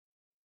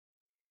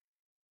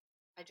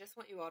I just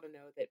want you all to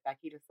know that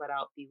Becky just let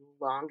out the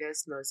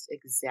longest, most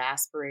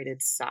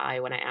exasperated sigh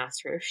when I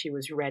asked her if she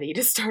was ready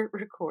to start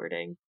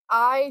recording.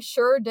 I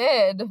sure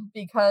did,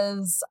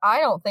 because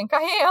I don't think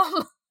I am.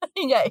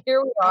 Yet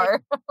here we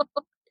are.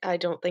 I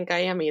don't think I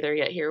am either,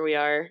 yet here we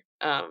are.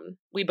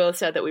 We both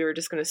said that we were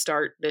just going to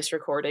start this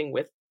recording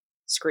with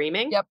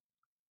screaming. Yep.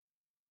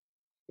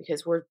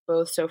 Because we're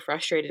both so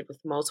frustrated with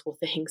multiple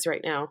things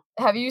right now.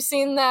 Have you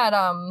seen that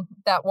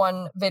that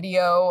one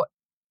video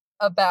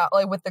about,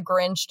 like, with the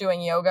Grinch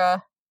doing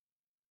yoga?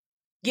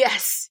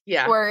 Yes.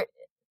 Yeah. Where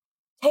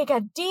take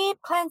a deep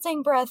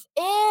cleansing breath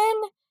in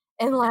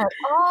and let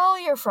all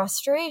your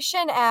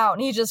frustration out.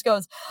 And he just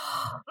goes,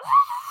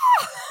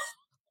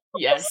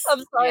 yes.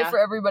 I'm sorry for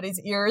everybody's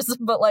ears,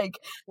 but like,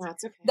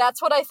 that's okay. That's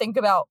what I think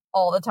about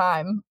all the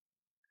time.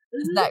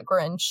 Is that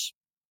Grinch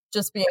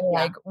just being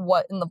like,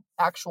 what in the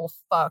actual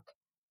fuck?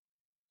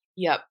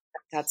 Yep.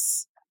 That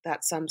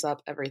sums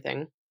up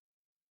everything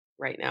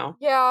right now.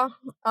 Yeah.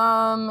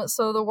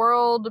 So the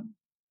world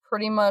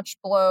pretty much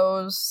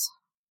blows.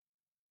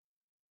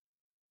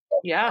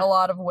 Yeah. A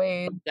lot of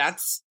ways.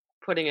 That's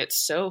putting it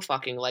so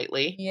fucking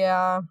lightly.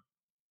 Yeah.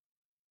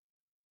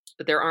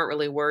 But there aren't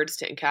really words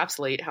to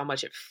encapsulate how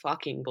much it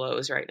fucking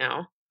blows right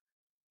now.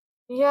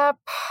 Yep.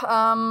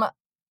 And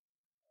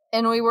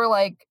we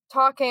were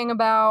talking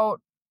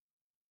about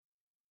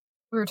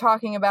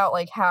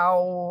like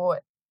how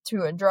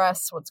to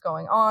address what's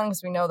going on,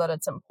 because we know that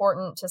it's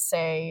important to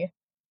say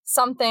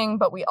something,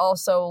 but we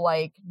also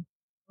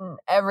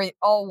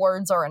all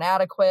words are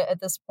inadequate at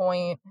this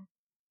point.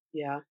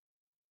 Yeah.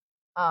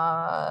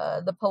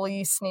 The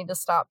police need to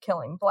stop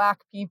killing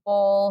Black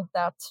people.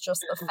 That's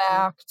just the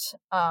fact.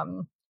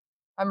 I'm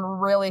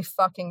really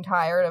fucking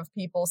tired of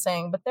people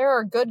saying, but there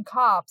are good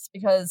cops,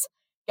 because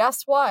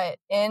guess what?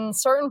 In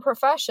certain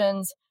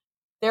professions,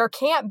 there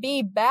can't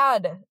be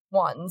bad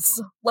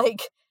ones.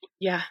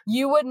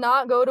 You would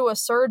not go to a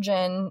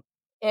surgeon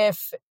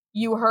if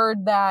you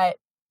heard that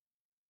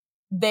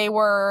they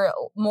were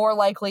more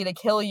likely to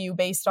kill you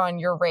based on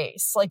your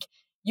race.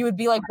 You would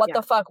be like, what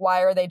the fuck?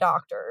 Why are they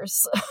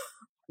doctors?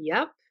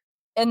 Yep.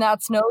 And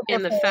that's no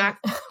different and the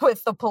fact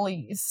with the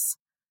police.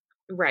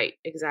 Right,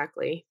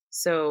 exactly.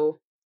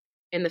 So,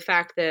 and the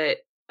fact that,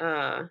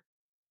 the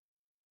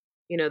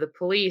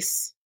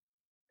police,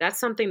 that's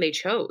something they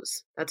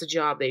chose. That's a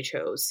job they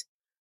chose.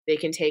 They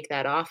can take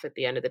that off at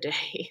the end of the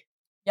day.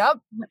 Yep.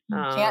 You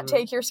can't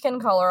take your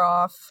skin color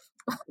off.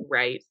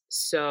 Right.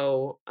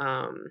 So,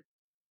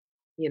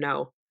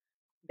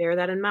 bear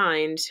that in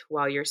mind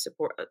while you're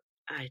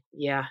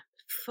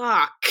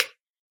fuck.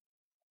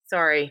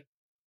 Sorry.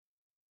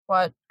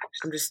 What?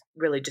 I'm just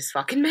really just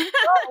fucking mad.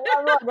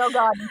 Oh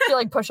God. Did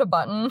you push a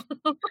button?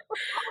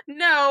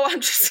 No, I'm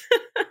just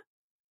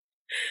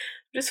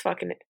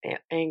fucking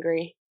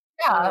angry.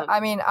 Yeah, I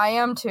mean, I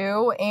am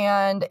too,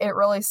 and it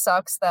really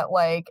sucks that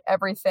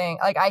everything,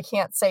 I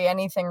can't say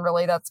anything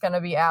really that's going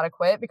to be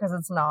adequate, because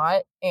it's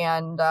not,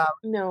 and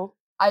no,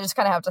 I just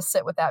kind of have to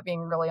sit with that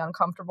being really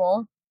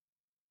uncomfortable.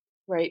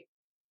 Right.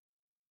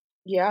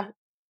 Yeah.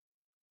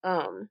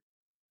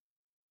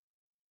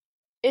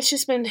 It's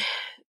just been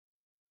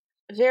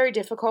very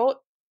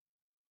difficult,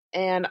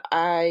 and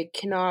I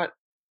cannot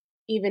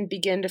even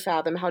begin to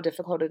fathom how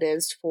difficult it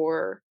is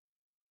for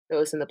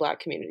those in the Black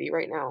community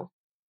right now.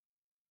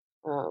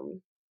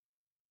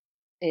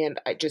 And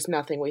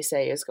nothing we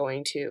say is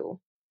going to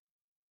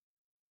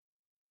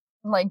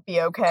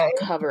be okay.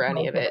 Cover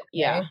any of it. Okay.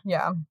 Yeah.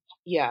 Yeah.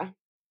 Yeah.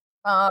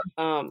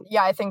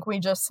 Yeah, I think we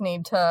just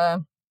need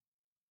to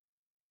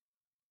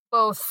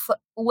both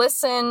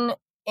listen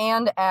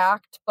and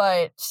act,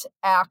 but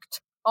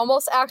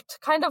almost act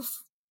kind of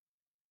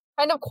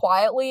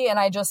quietly. And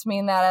I just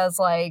mean that as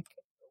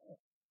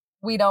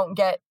we don't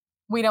get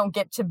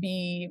to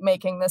be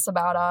making this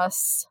about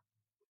us.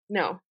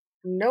 No.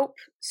 Nope.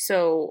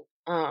 So,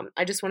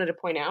 I just wanted to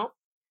point out,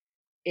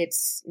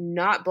 it's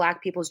not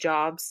Black people's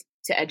jobs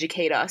to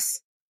educate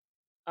us.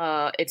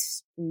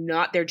 It's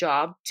not their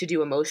job to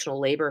do emotional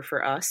labor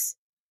for us,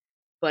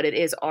 but it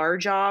is our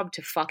job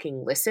to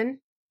fucking listen.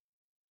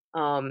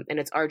 And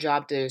it's our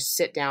job to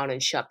sit down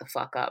and shut the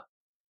fuck up.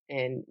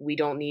 And we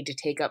don't need to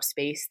take up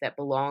space that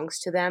belongs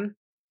to them.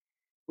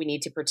 We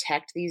need to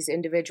protect these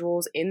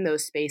individuals in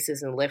those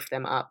spaces and lift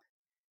them up.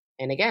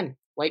 And again,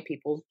 white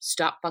people,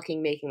 stop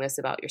fucking making this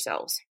about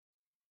yourselves.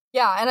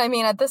 Yeah, and I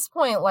mean, at this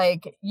point,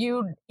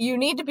 you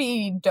need to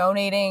be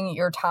donating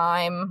your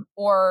time,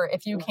 or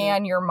if you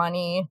can, your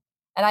money.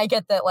 And I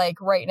get that,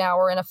 right now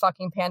we're in a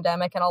fucking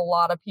pandemic and a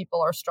lot of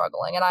people are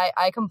struggling. And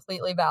I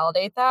completely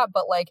validate that.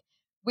 But,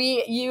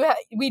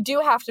 we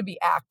do have to be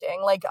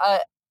acting.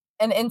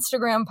 An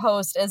Instagram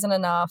post isn't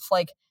enough.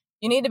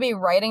 You need to be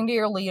writing to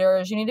your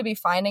leaders. You need to be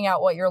finding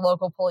out what your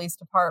local police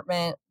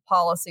department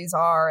policies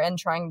are and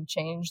trying to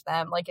change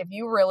them. If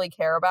you really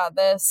care about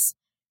this,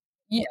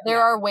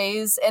 there are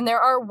ways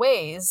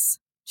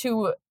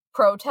to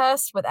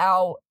protest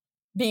without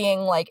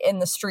being in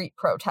the street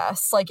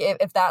protests.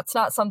 If that's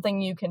not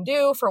something you can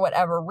do for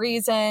whatever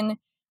reason,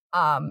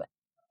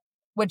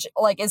 which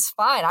like is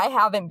fine. I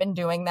haven't been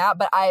doing that,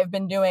 but I have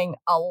been doing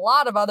a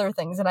lot of other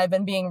things, and I've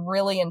been being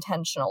really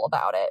intentional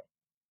about it.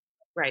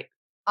 Right.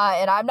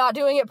 And I'm not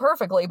doing it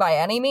perfectly by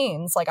any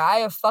means. Like, I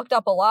have fucked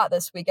up a lot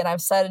this week, and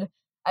I've said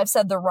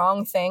the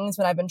wrong things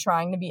when I've been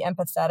trying to be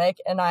empathetic,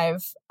 and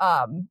I've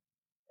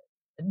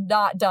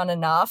not done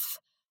enough.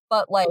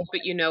 But like,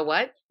 but you know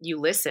what? You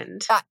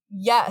listened.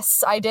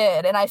 Yes, I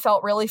did, and I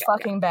felt really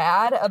fucking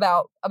bad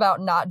about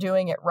not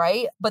doing it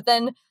right. But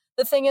then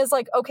the thing is,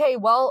 like, okay,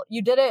 well,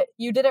 you did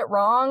it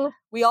wrong.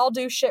 We all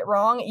do shit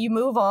wrong. You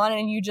move on,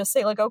 and you just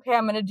say, like, okay,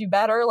 I'm gonna do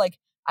better. Like,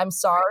 I'm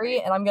sorry,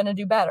 and I'm gonna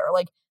do better.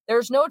 Like,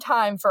 there's no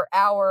time for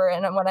our,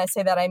 and when I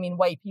say that, I mean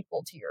white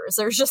people tears.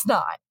 There's just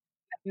not.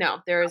 No,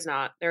 there is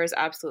not. There is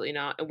absolutely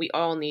not, and we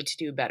all need to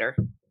do better.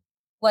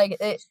 Like,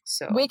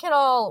 so we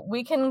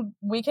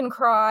can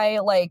cry,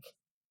 like,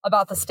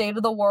 about the state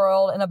of the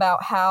world and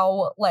about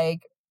how,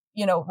 like,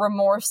 you know,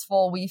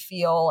 remorseful we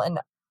feel and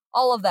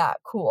all of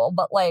that. Cool.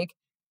 But like,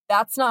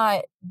 it's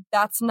not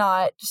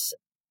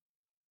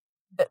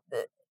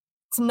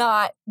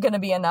going to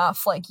be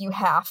enough. Like, you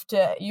have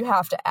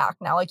to act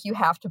now. Like, you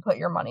have to put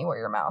your money where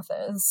your mouth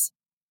is.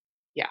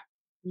 Yeah.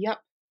 Yep.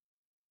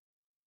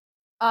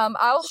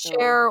 I'll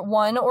share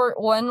one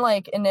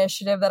like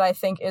initiative that I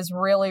think is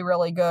really,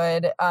 really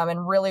good,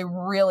 and really,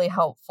 really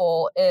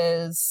helpful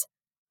is,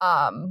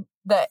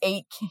 the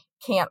 8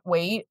 Can't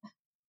Wait.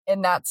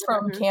 And that's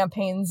from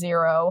Campaign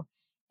Zero.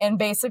 And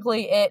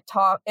basically it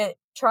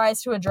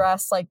tries to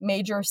address like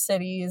major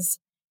cities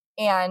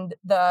and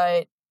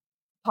the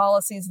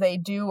policies they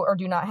do or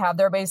do not have.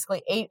 There are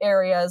basically 8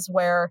 areas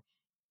where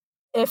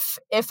if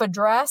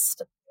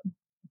addressed,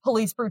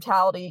 police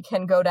brutality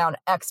can go down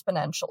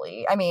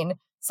exponentially. I mean,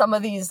 some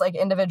of these like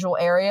individual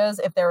areas,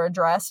 if they're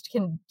addressed,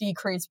 can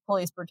decrease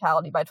police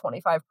brutality by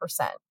 25%.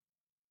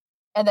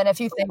 And then if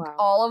you think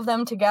all of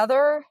them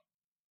together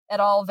at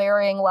all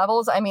varying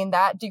levels, I mean,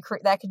 that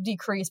could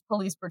decrease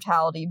police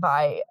brutality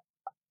by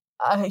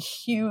a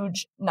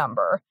huge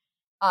number.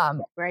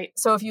 Right.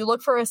 So if you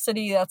look for a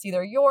city that's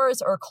either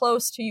yours or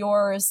close to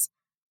yours,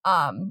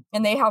 and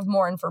they have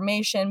more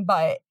information,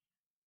 but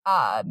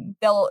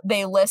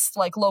they list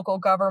like local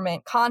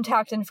government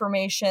contact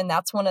information.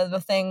 That's one of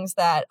the things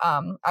that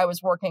I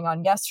was working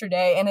on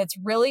yesterday, and it's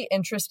really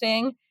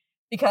interesting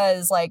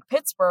because like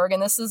Pittsburgh,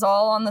 and this is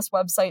all on this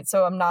website,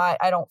 so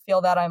I don't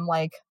feel that I'm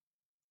like,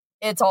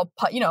 it's all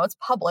it's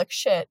public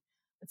shit.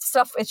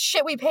 It's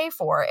shit we pay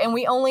for, and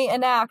we only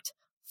enact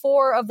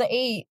 4 of the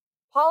 8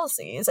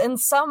 policies, and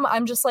some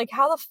I'm just like,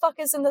 how the fuck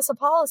isn't this a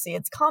policy?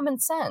 It's common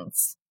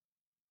sense.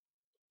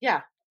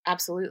 Yeah,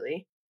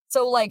 absolutely.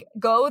 So, like,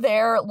 go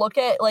there, look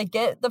at, like,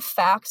 get the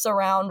facts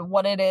around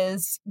what it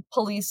is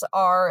police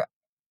are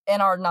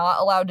and are not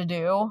allowed to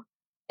do,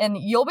 and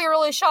you'll be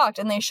really shocked.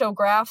 And they show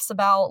graphs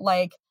about,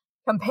 like,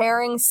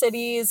 comparing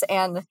cities,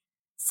 and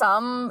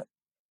some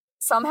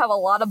have a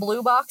lot of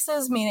blue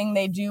boxes, meaning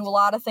they do a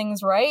lot of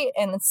things right,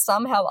 and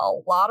some have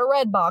a lot of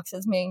red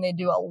boxes, meaning they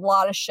do a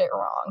lot of shit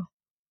wrong.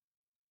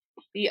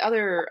 The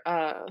other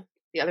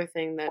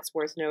thing that's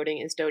worth noting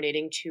is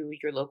donating to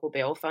your local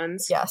bail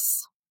funds.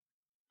 Yes.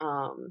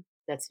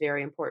 That's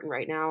very important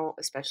right now,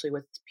 especially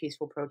with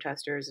peaceful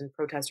protesters and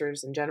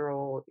protesters in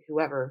general,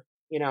 whoever,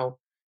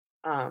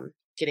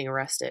 getting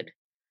arrested.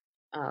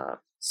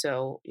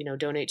 So,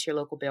 donate to your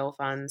local bail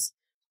funds.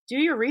 Do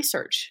your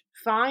research.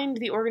 Find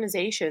the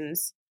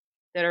organizations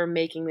that are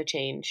making the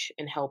change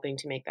and helping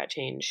to make that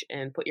change,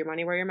 and put your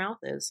money where your mouth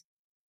is.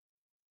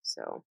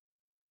 So,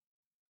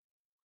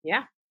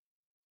 yeah.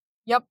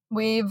 Yep.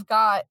 We've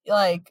got,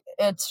 like,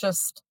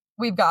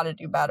 we've got to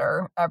do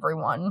better,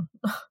 everyone.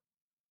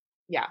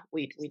 Yeah,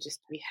 we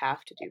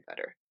have to do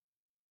better.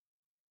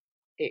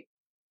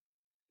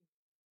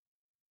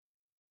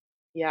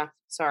 Yeah,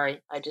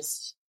 sorry.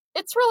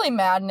 It's really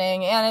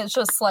maddening, and it's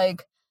just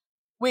like,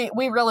 we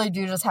really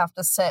do just have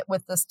to sit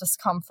with this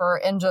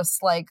discomfort, and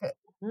just like,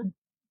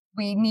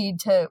 we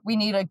need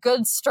a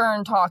good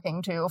stern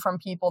talking to from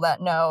people that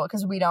know,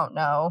 because we don't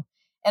know.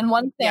 And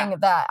one thing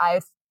that I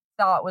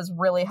thought was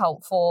really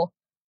helpful,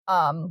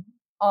 on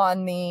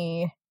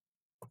the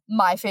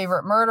My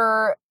Favorite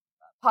Murder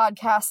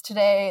podcast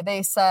today,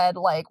 they said,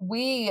 like,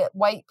 we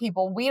white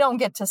people, we don't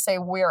get to say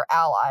we're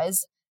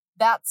allies.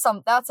 That's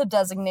a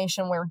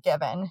designation we're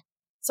given.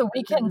 So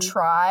we can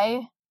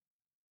try,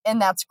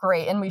 and that's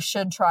great, and we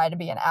should try to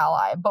be an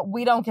ally, but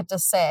we don't get to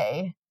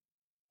say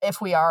if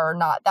we are or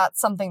not.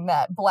 That's something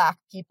that Black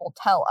people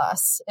tell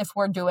us if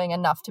we're doing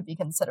enough to be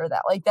considered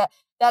that. Like,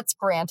 that's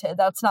granted.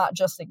 That's not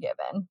just a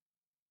given.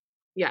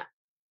 Yeah.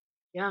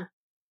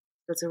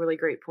 That's a really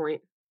great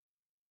point.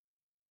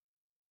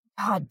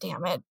 God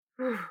damn it.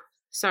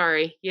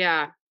 Sorry.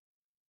 Yeah.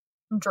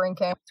 I'm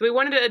drinking. So we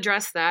wanted to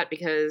address that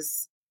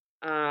because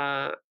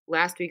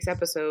last week's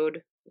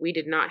episode, we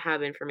did not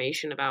have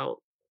information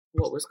about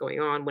what was going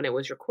on when it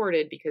was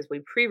recorded, because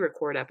we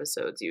pre-record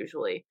episodes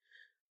usually.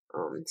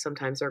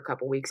 Sometimes they're a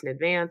couple weeks in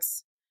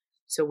advance.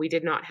 So we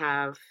did not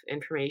have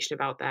information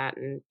about that.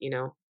 And,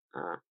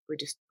 we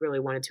just really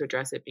wanted to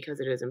address it because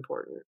it is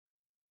important.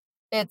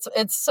 It's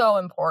so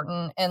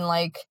important. And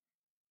like,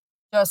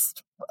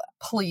 Just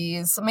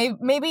please,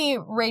 maybe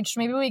Rach,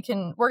 maybe we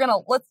can.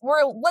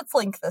 Let's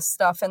link this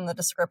stuff in the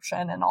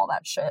description and all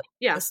that shit.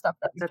 Yeah, the stuff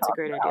that that's a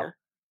great idea.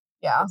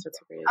 Yeah, that's a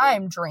great idea. I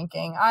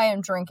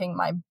am drinking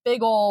my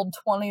big old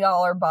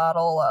 $20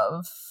 bottle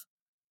of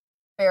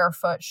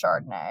Barefoot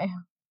Chardonnay.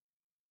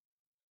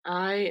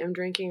 I am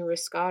drinking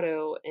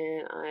Riscato,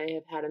 and I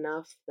have had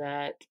enough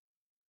that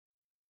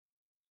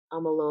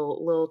I'm a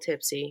little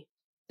tipsy.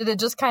 Did it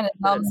just kind of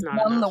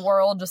numb the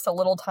world just a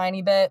little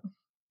tiny bit?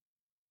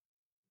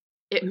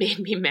 It made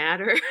me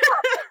madder.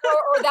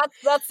 or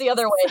that's the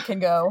other way it can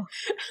go.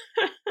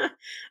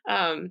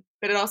 But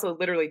it also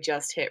literally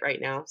just hit right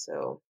now,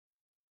 so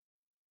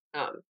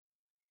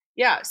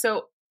yeah,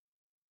 so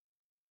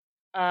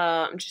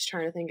I'm just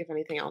trying to think of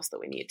anything else that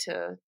we need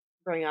to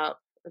bring up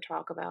or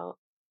talk about.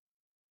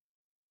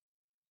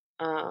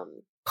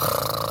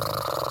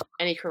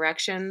 Any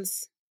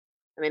corrections?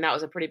 I mean, that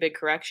was a pretty big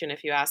correction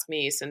if you ask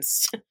me,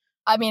 since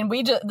I mean,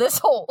 this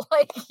whole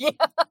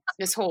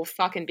this whole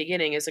fucking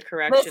beginning is a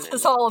correction. This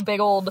is all a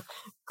big old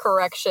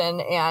correction,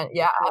 and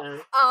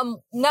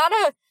not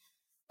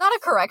a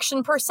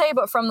correction per se,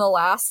 but from the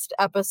last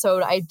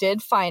episode, I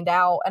did find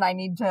out, and I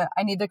need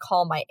to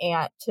call my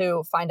aunt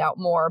to find out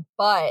more.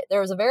 But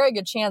there was a very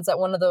good chance that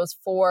one of those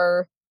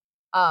 4.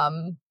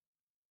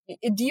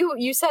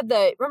 You said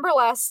that, remember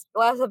last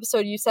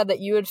episode you said that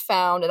you had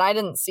found, and I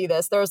didn't see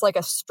this, there was like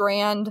a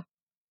strand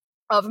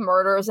of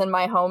murders in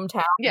my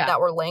hometown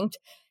that were linked.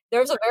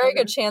 There's a very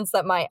good chance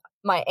that my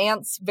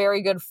aunt's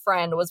very good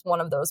friend was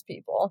one of those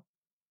people.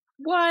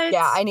 What?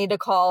 Yeah, I need to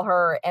call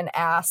her and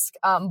ask.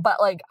 But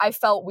like, I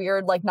felt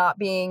weird, like not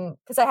being,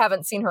 because I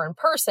haven't seen her in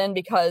person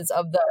because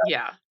of the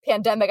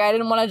pandemic. I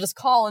didn't want to just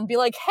call and be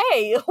like,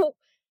 hey,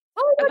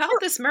 about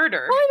this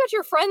murder. Tell me about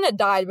your friend that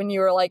died when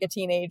you were like a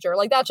teenager.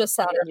 Like that just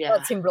sounded,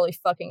 that seemed really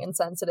fucking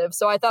insensitive.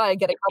 So I thought I'd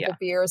get a couple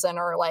beers in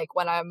her, like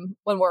when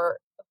we're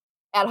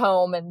at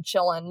home and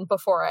chilling,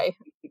 before I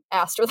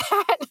asked her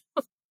that.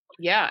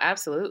 Yeah,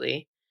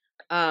 absolutely.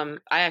 I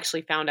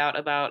actually found out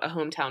about a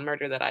hometown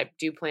murder that I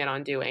do plan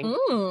on doing.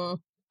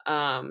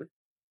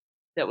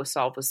 That was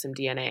solved with some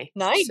DNA.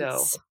 Nice.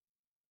 So,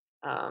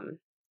 I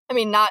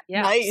mean, not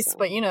nice,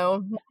 but you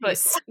know,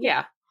 nice.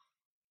 But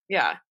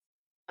yeah.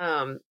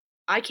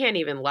 I can't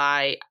even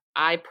lie.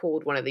 I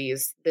pulled one of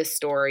this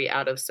story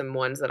out of some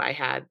ones that I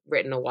had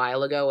written a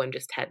while ago and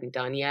just hadn't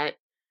done yet.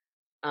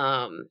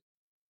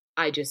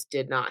 I just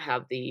did not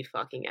have the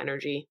fucking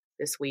energy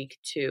this week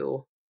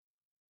to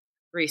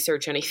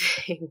research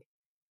anything,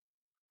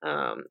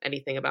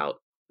 anything about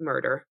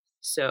murder.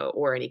 So,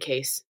 or any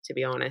case, to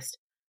be honest.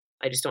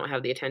 I just don't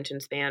have the attention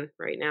span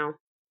right now.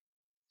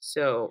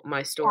 So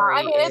my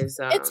story is...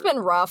 it's been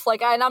rough.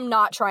 Like, and I'm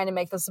not trying to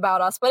make this about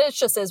us, but it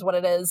just is what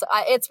it is.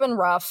 It's been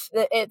rough.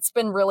 It's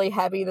been really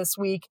heavy this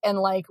week. And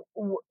like,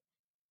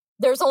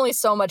 there's only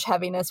so much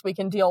heaviness we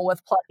can deal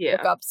with. Plus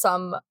pick up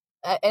some,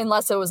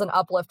 unless it was an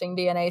uplifting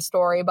DNA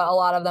story, but a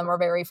lot of them are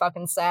very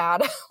fucking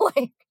sad.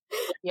 Like,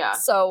 yeah.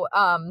 So,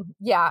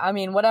 I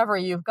mean, whatever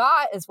you've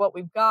got is what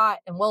we've got,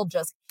 and we'll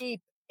just keep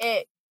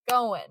it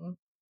going.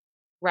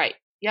 Right.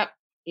 Yep.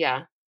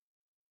 Yeah.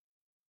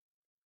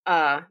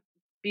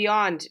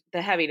 Beyond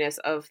the heaviness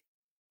of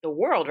the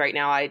world right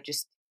now, I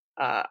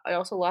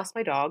also lost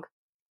my dog.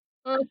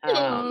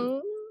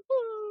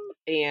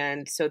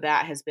 And so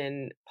that has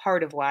been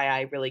part of why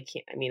I really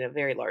can't, I mean, a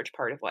very large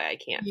part of why I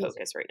can't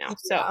focus right now.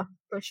 So yeah,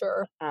 for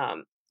sure.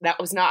 That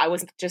was not,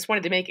 just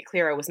wanted to make it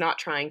clear, I was not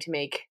trying to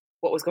make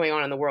what was going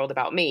on in the world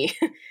about me.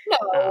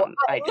 No,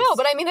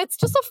 but I mean, it's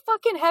just a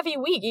fucking heavy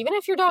week. Even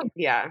if your dog,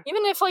 even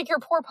if like your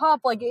poor pup,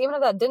 like even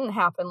if that didn't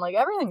happen, like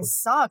everything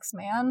sucks,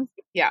 man.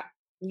 Yeah.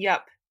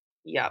 Yep.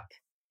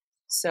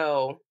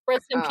 So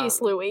rest in peace,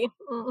 Louie.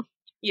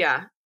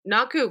 Yeah,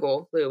 not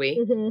Google Louie.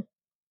 No,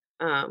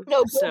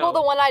 Google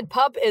the one-eyed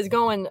pup is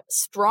going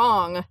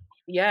strong.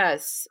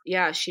 Yes,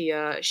 yeah. She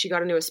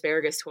got a new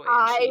asparagus toy.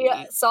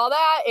 I saw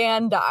that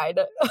and died.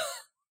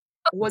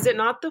 Was it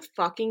not the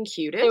fucking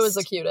cutest? It was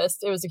the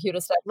cutest.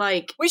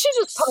 Like, we should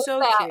just post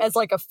that cute as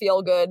like a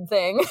feel good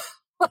thing.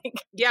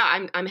 Like,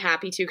 yeah, I'm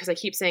happy to, because I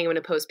keep saying I'm going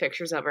to post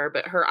pictures of her,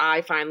 but her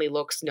eye finally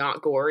looks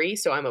not gory,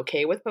 so I'm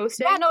okay with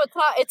posting. Yeah, no,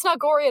 it's not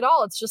gory at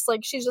all. It's just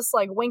like she's just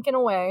like winking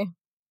away.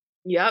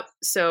 Yep.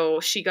 So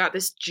she got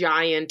this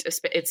giant.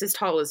 It's as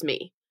tall as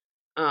me.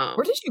 Where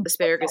did you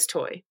asparagus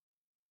toy?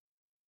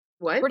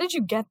 What? Where did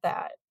you get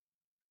that?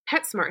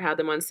 PetSmart had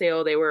them on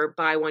sale. They were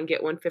buy one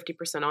get one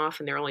 50% off,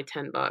 and they're only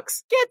 $10.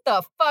 Get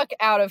the fuck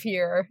out of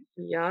here!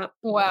 Yep.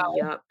 Wow.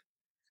 Yep.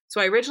 So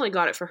I originally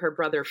got it for her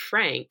brother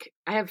Frank.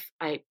 I had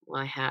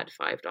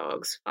 5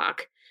 dogs.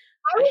 Fuck.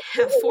 I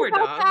have 4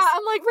 dogs.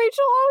 I'm like,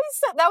 Rachel always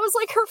said that was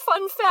like her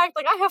fun fact.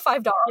 Like, I have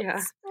 5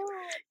 dogs.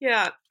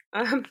 Yeah.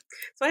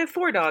 So I have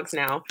 4 dogs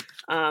now.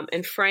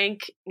 And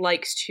Frank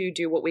likes to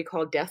do what we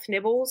call death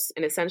nibbles,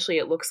 and essentially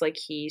it looks like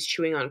he's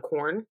chewing on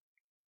corn.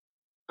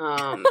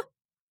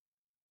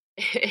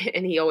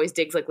 And he always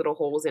digs like little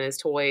holes in his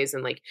toys,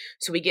 and like,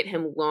 so we get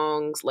him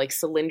long, like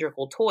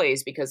cylindrical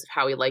toys because of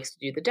how he likes to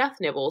do the death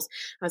nibbles.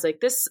 I was like,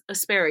 this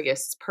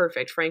asparagus is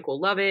perfect. Frank will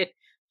love it.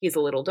 he's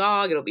a little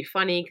dog. It'll be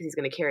funny because he's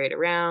going to carry it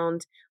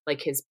around.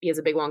 Like he has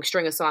a big long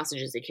string of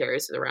sausages he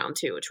carries it around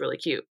too. It's really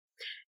cute.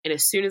 And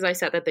as soon as I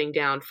set that thing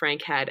down,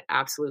 Frank had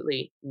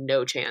absolutely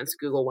no chance.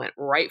 Google went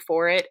right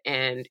for it,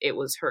 and it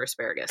was her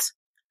asparagus.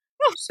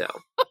 So,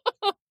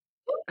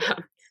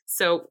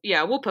 so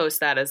yeah, we'll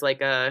post that as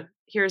like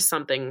here's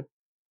something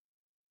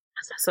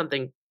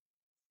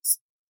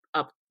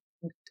up.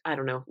 I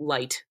don't know,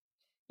 light.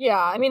 Yeah,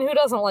 I mean, who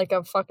doesn't like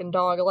a fucking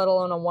dog, let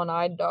alone a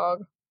one-eyed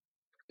dog?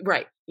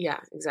 Right. Yeah.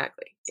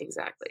 Exactly.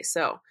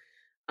 So,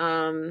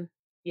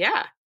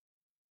 yeah.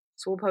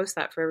 So we'll post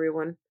that for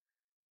everyone.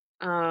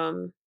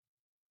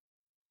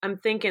 I'm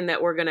thinking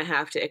that we're gonna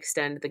have to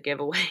extend the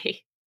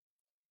giveaway.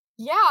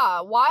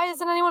 Yeah, why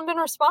hasn't anyone been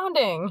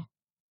responding?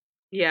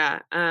 Yeah.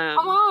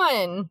 Come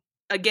on.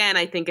 Again,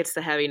 I think it's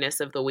the heaviness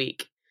of the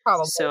week.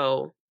 Probably.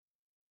 So,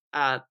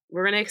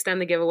 we're gonna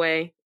extend the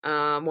giveaway.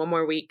 One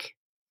more week.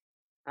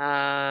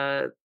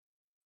 I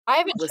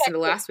haven't listened to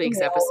last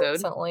week's episode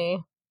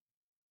recently.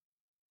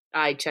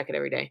 I check it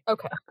every day.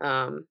 Okay.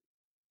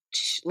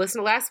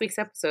 Listen to last week's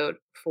episode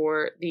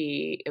for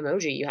the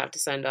emoji you have to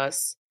send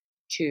us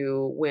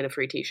to win a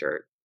free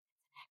t-shirt.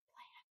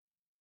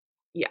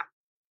 Yeah.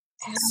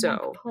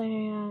 So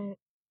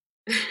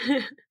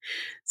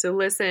so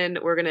listen,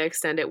 we're going to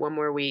extend it one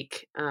more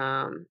week,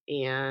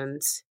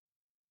 and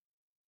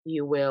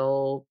you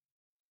will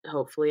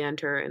hopefully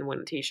enter and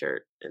win a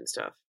t-shirt and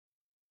stuff.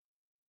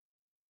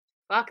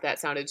 Fuck, that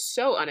sounded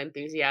so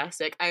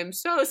unenthusiastic. I'm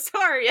so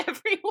sorry,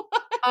 everyone.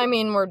 I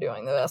mean, we're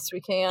doing the best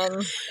we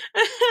can.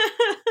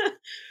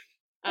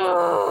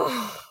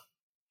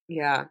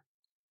 Yeah.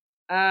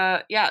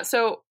 Yeah,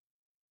 so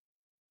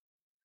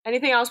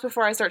anything else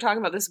before I start talking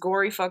about this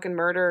gory fucking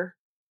murder?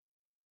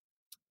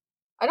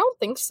 I don't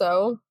think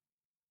so.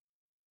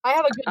 I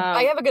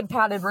have a good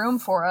padded room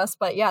for us,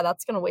 but yeah,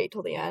 that's gonna wait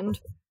till the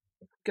end.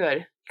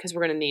 Good, because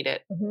we're gonna need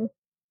it. Mm-hmm.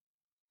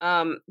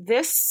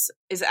 This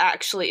is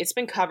actually, it's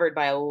been covered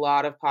by a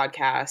lot of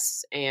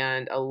podcasts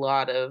and a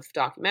lot of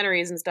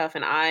documentaries and stuff,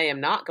 and I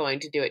am not going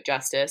to do it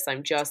justice.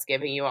 I'm just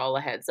giving you all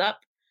a heads up.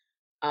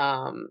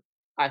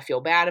 I feel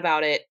bad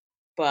about it,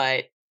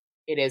 but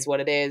it is what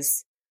it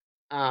is.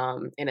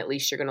 And at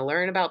least you're going to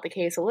learn about the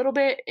case a little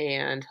bit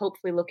and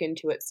hopefully look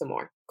into it some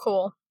more.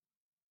 Cool.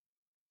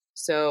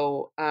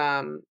 So,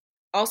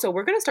 also,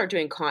 we're going to start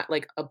doing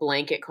like a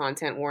blanket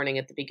content warning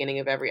at the beginning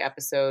of every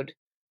episode,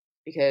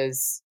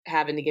 because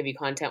having to give you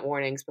content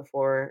warnings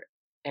before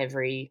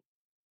every,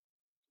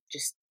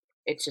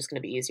 it's just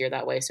going to be easier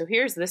that way. So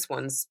here's this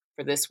one's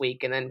for this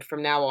week. And then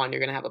from now on,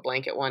 you're going to have a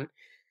blanket one.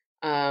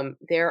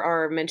 There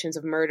are mentions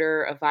of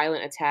murder, a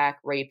violent attack,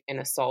 rape, and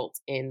assault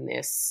in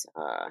this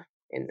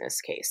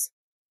case.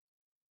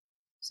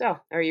 So,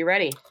 are you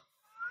ready?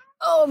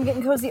 Oh, I'm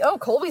getting cozy. Oh,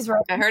 Colby's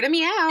ready. I heard him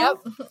meow.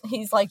 Yep.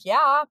 He's like,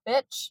 yeah,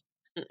 bitch.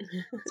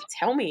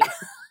 Tell me.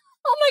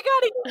 Oh my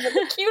god, he was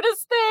the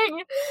cutest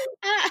thing.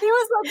 He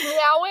was like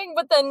meowing,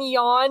 but then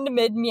yawned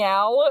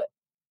mid-meow.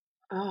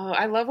 Oh,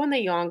 I love when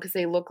they yawn because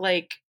they look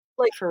like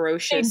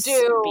ferocious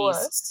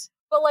beasts.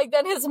 But like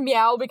then his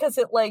meow, because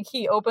it like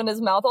he opened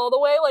his mouth all the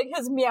way, like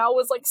his meow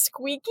was like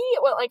squeaky.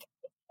 It went like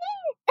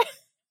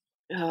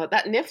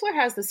that Niffler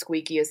has the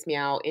squeakiest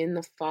meow in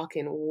the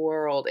fucking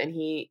world, and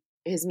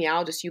his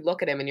meow, just you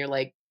look at him and you're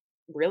like,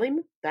 really?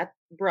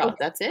 Bro,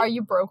 that's it? Are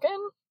you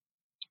broken?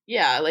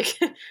 Yeah, like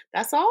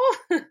that's all?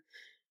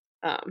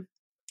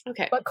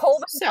 Okay. But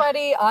Colby's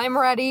ready, I'm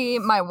ready,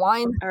 my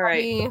wine's all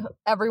ready, right.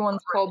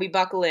 Everyone's Colby, ready.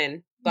 buckle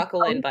in.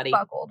 Buckle in, buddy.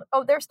 Buckled.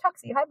 Oh, there's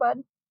Tuxie. Hi,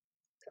 bud.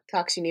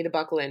 Tux, you need to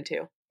buckle in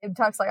too. If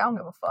Tuck's like, I don't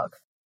give a fuck.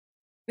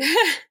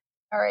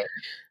 All right.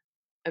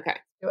 Okay.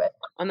 Do it.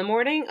 On the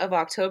morning of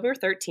October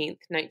 13th,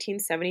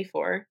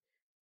 1974,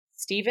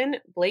 Stephen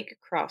Blake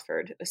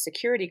Crawford, a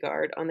security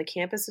guard on the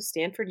campus of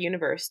Stanford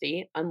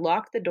University,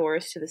 unlocked the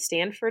doors to the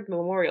Stanford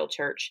Memorial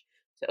Church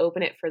to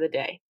open it for the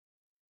day.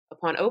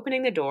 Upon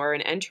opening the door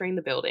and entering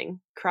the building,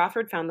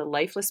 Crawford found the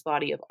lifeless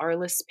body of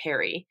Arliss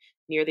Perry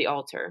near the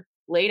altar,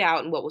 laid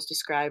out in what was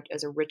described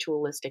as a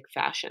ritualistic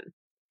fashion.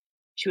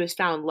 She was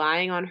found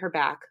lying on her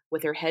back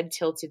with her head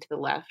tilted to the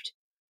left.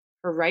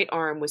 Her right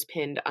arm was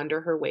pinned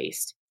under her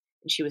waist,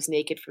 and she was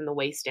naked from the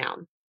waist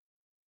down.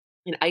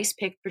 An ice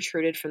pick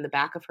protruded from the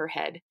back of her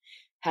head,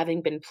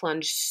 having been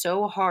plunged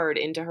so hard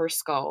into her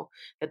skull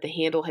that the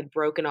handle had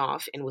broken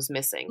off and was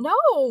missing.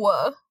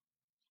 No!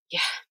 Yeah.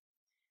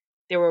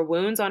 There were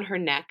wounds on her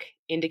neck,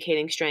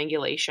 indicating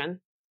strangulation.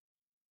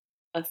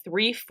 A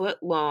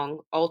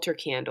 3-foot-long altar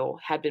candle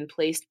had been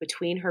placed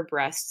between her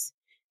breasts,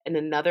 and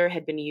another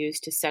had been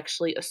used to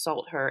sexually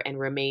assault her and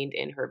remained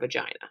in her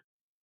vagina.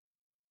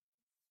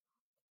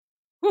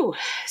 Whew.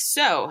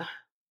 So,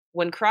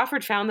 when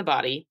Crawford found the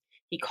body,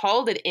 he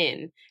called it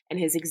in, and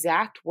his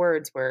exact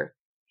words were,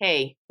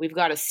 "Hey, we've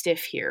got a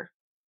stiff here."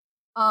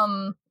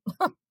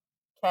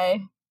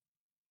 Okay.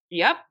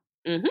 Yep.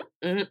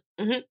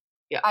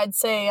 Yeah. I'd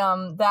say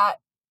that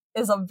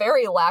is a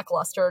very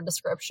lackluster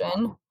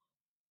description.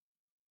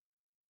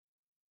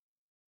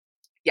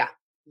 Yeah.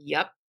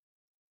 Yep.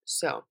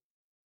 So,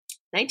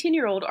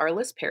 19-year-old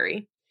Arliss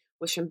Perry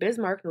was from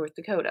Bismarck, North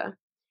Dakota,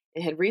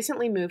 and had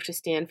recently moved to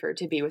Stanford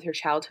to be with her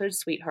childhood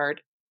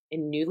sweetheart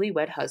and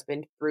newlywed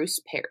husband, Bruce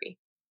Perry.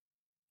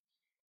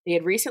 They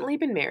had recently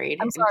been married,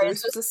 I'm and sorry,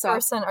 Bruce is was a this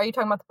person, are you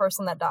talking about the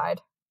person that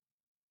died?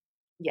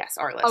 Yes,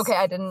 Arliss. Okay,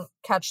 I didn't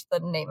catch the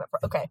name of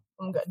it. Okay,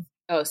 I'm good.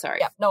 Oh, sorry.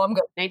 Yeah, no, I'm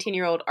good.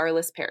 19-year-old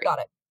Arliss Perry. Got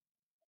it.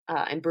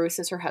 And Bruce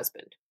is her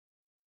husband.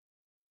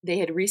 They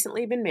had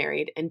recently been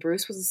married, and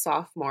Bruce was a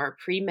sophomore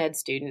pre-med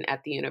student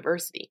at the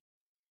university.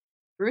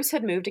 Bruce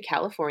had moved to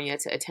California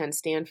to attend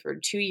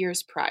Stanford 2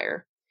 years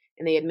prior,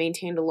 and they had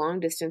maintained a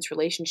long-distance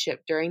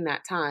relationship during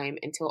that time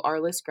until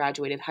Arliss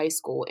graduated high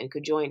school and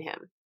could join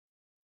him.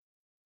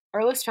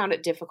 Arliss found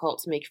it difficult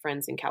to make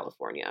friends in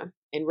California,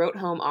 and wrote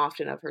home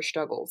often of her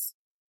struggles.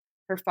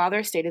 Her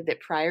father stated that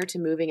prior to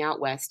moving out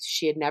west,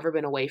 she had never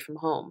been away from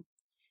home,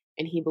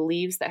 and he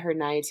believes that her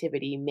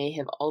naivety may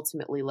have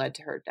ultimately led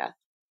to her death.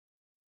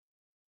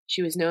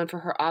 She was known for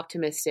her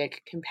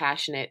optimistic,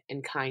 compassionate,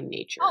 and kind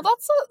nature. Oh,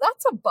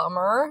 that's a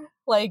bummer.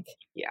 Like,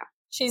 yeah,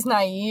 she's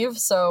naive,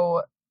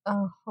 so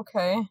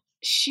okay.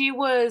 She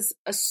was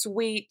a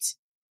sweet,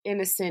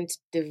 innocent,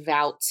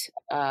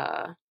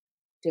 devoutly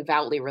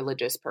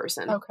religious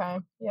person. Okay,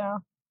 yeah.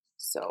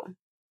 So,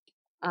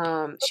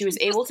 she was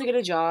able to get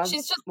a job.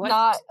 She's just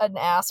not an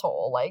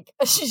asshole. Like,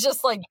 she's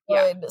just like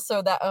good. Yeah.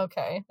 So that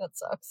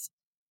sucks.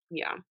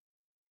 Yeah.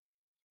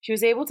 She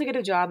was able to get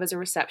a job as a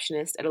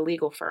receptionist at a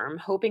legal firm,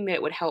 hoping that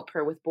it would help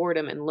her with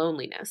boredom and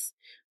loneliness.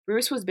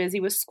 Bruce was busy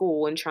with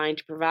school and trying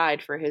to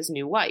provide for his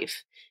new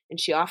wife, and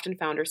she often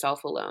found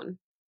herself alone.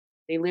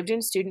 They lived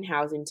in student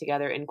housing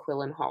together in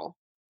Quillen Hall.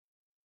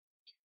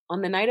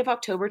 On the night of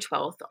October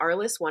 12th,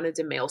 Arliss wanted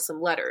to mail some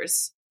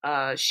letters.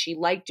 She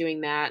liked doing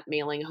that,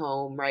 mailing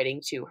home,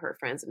 writing to her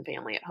friends and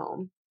family at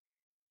home.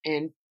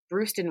 And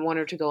Bruce didn't want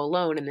her to go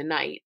alone in the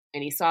night,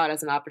 and he saw it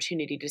as an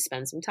opportunity to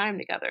spend some time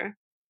together.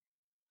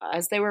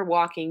 As they were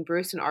walking,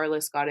 Bruce and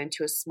Arliss got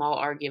into a small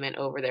argument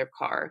over their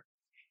car.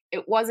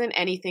 It wasn't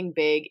anything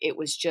big. It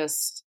was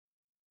just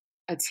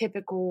a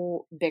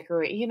typical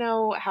bickering. You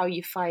know how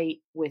you fight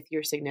with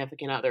your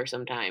significant other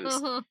sometimes?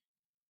 Mm-hmm.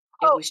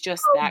 It was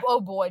just that.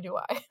 Oh boy, do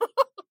I.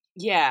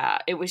 Yeah,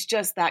 it was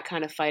just that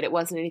kind of fight. It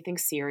wasn't anything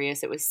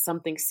serious. It was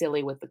something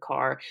silly with the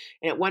car.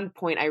 And at one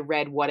point I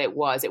read what it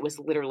was. It was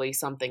literally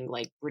something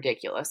like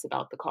ridiculous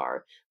about the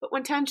car. But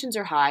when tensions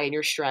are high and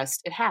you're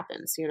stressed, it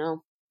happens, you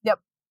know? Yep.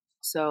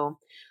 So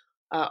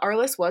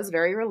Arliss was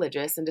very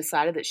religious and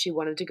decided that she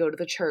wanted to go to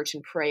the church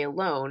and pray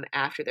alone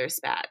after their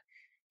spat.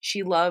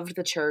 She loved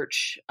the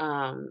church.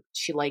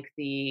 She liked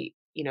the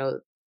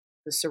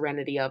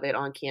serenity of it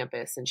on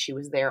campus, and she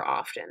was there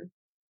often.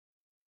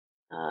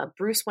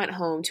 Bruce went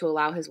home to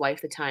allow his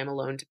wife the time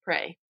alone to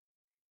pray.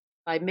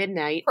 By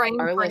midnight, praying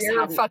Arliss for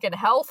your fucking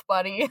health,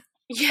 buddy.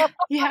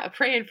 Yeah,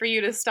 praying for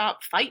you to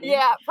stop fighting.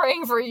 Yeah,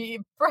 praying for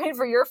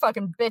your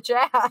fucking bitch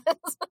ass.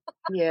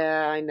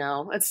 Yeah, I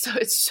know. It's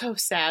so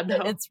sad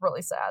though. It's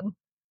really sad.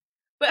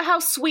 But how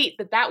sweet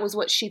that was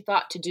what she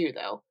thought to do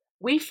though.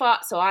 We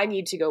fought, so I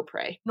need to go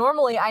pray.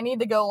 Normally, I need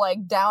to go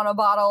like down a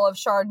bottle of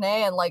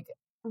Chardonnay and like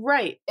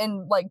right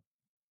and like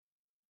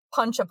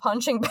punch a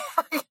punching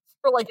bag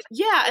for like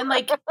and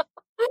like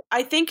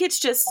I think it's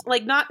just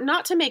like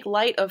not to make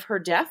light of her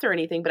death or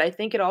anything, but I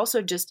think it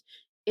also just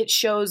it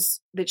shows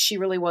that she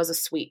really was a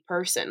sweet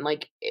person.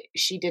 Like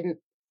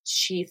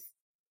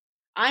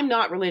I'm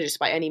not religious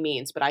by any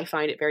means, but I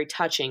find it very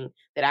touching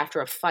that after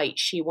a fight,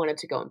 she wanted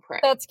to go and pray.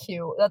 That's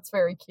cute. That's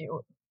very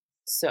cute.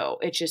 So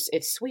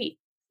it's sweet.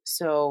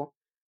 So,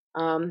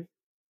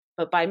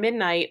 but by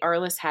midnight,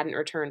 Arliss hadn't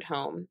returned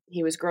home.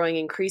 He was growing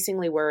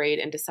increasingly worried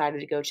and decided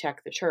to go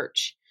check the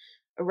church.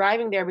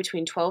 Arriving there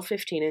between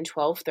 12:15 and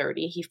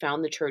 12:30, he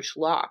found the church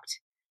locked.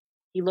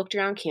 He looked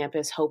around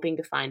campus, hoping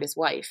to find his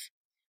wife.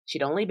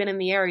 She'd only been in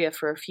the area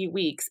for a few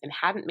weeks and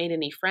hadn't made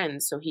any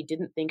friends, so he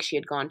didn't think she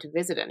had gone to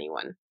visit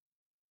anyone.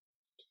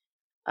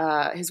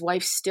 His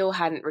wife still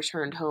hadn't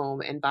returned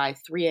home, and by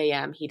 3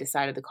 a.m., he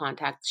decided to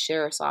contact the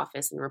sheriff's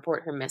office and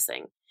report her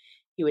missing.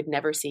 He would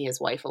never see his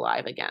wife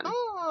alive again.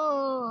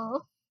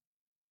 Oh.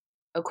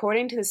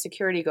 According to the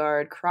security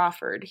guard,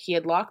 Crawford, he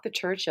had locked the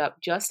church up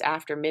just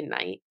after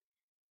midnight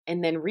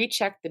and then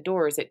rechecked the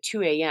doors at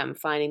 2 a.m.,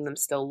 finding them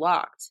still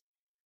locked.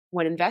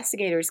 When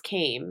investigators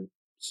came,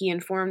 he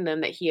informed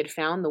them that he had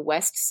found the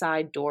west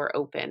side door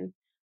open,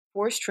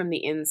 forced from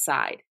the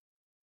inside.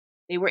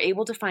 They were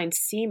able to find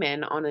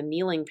semen on a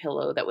kneeling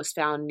pillow that was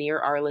found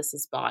near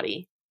Arliss's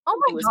body. Oh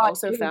my God,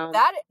 also dude, found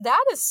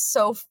that is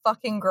so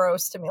fucking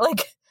gross to me.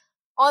 Like,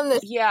 on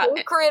this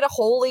sacred,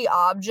 holy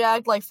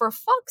object, like, for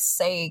fuck's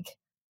sake.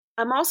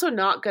 I'm also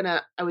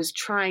I was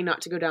trying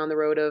not to go down the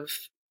road of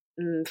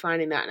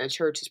finding that in a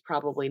church is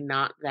probably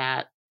not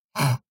that,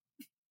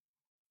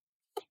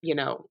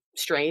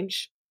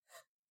 strange.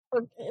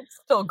 Okay, it's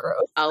still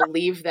gross. I'll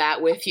leave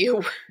that with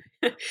you,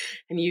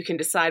 and you can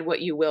decide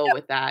what you will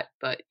with that,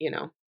 but,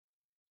 it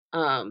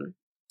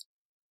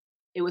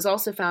was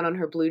also found on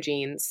her blue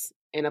jeans,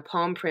 and a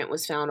palm print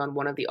was found on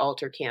one of the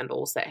altar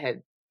candles that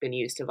had been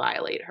used to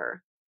violate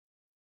her.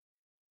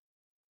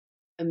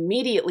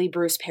 Immediately,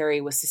 Bruce Perry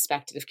was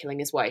suspected of killing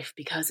his wife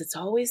because it's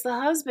always the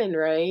husband,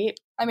 right?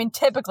 I mean,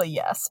 typically,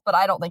 yes, but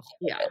I don't think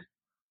he did it.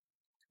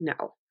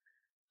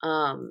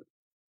 No.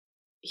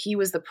 He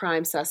was the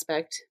prime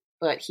suspect,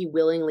 but he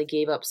willingly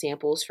gave up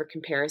samples for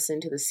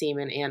comparison to the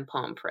semen and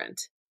palm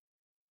print.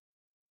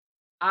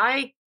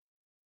 That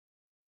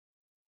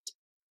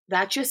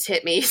just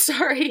hit me.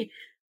 Sorry.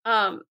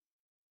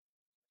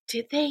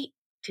 Did they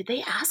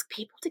ask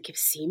people to give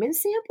semen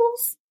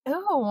samples?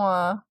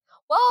 Oh,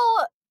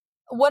 well,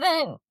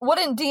 wouldn't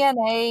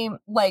DNA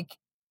like?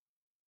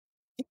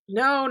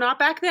 No, not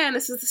back then.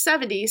 This is the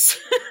 70s.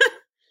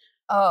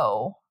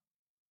 Oh.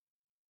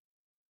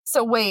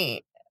 So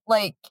wait,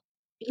 like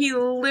he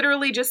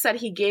literally just said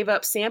he gave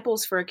up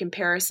samples for a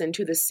comparison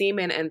to the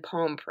semen and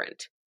palm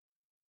print.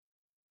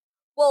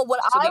 Well,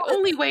 the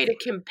only way to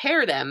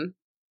compare them.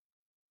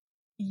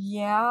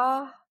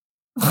 Yeah.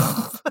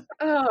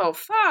 Oh,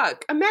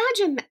 fuck.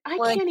 Imagine. I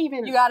can't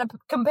even. You gotta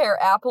compare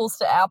apples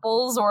to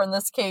apples, or in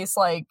this case,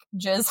 like,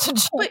 jizz to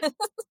jizz.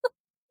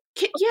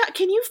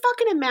 Can you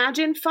fucking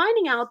imagine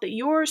finding out that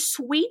your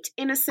sweet,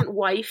 innocent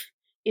wife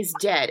is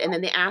dead, and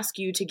then they ask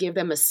you to give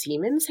them a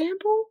semen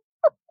sample?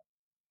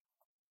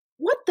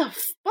 What the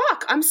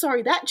fuck? I'm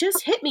sorry, that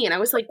just hit me, and I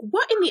was like,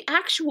 what in the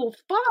actual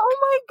fuck? Oh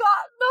my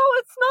god, no,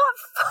 it's not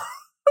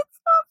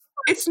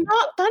It's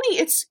not funny.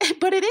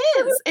 But it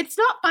is. It's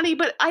not funny,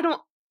 but I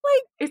don't,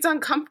 like, it's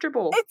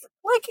uncomfortable. It's,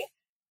 like,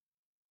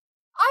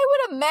 I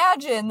would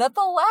imagine that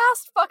the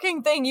last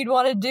fucking thing you'd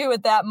want to do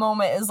at that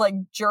moment is, like,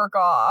 jerk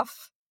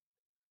off.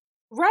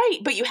 Right,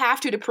 but you have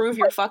to prove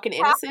your fucking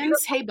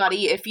innocence. Hey,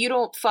 buddy, if you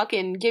don't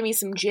fucking give me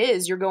some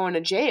jizz, you're going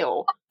to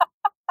jail.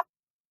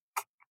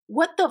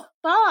 What the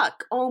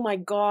fuck? Oh my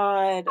god.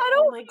 I'm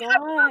laughing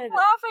at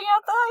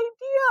the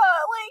idea.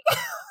 Like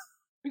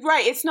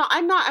right, it's not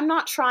I'm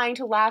not trying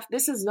to laugh.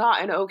 This is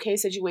not an okay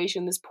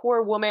situation. This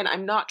poor woman,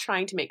 I'm not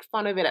trying to make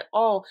fun of it at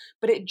all,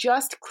 but it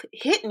just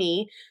hit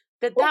me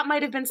that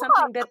might have been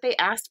something that they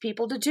asked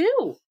people to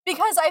do.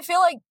 Because I feel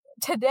like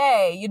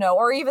today, you know,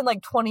 or even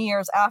like 20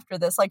 years after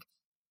this, like,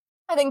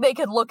 I think they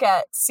could look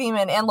at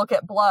semen and look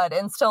at blood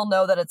and still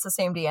know that it's the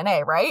same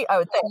DNA, right? I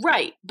would think.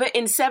 Right. But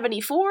in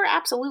 74,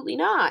 absolutely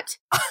not.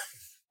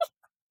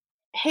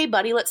 Hey,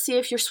 buddy, let's see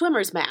if your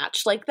swimmers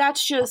match. Like,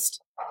 that's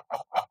just...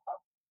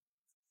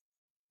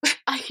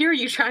 I hear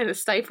you trying to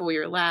stifle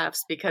your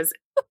laughs because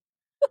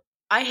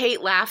I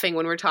hate laughing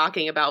when we're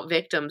talking about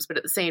victims, but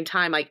at the same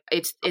time, like,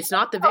 it's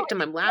not the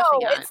victim I'm laughing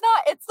at. It's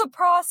not. It's the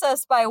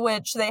process by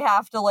which they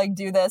have to, like,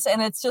 do this.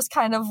 And it's just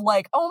kind of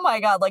like, oh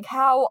my god, like,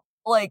 how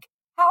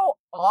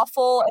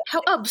awful,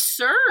 how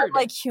absurd,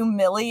 like,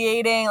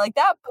 humiliating, like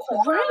that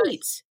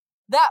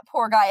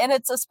poor guy. And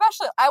it's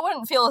especially, I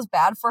wouldn't feel as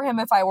bad for him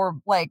if I were,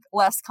 like,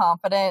 less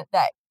confident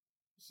that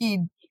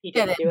he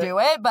didn't do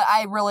it, but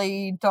I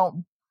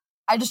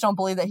just don't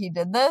believe that he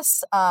did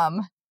this.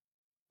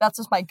 That's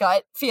just my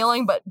gut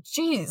feeling, but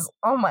geez,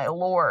 oh my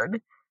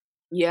lord.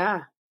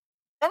 Yeah.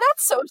 And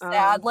that's so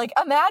sad. Like,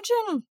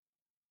 imagine,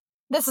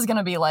 this is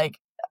gonna be, like,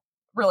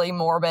 really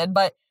morbid,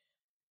 but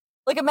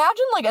like,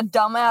 imagine, like, a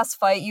dumbass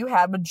fight you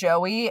had with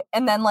Joey,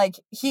 and then, like,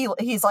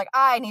 he's like,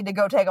 I need to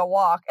go take a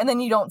walk, and then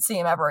you don't see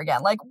him ever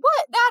again. Like,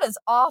 what? That is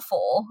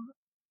awful.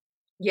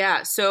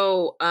 Yeah,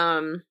 so,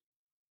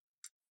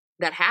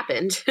 that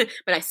happened,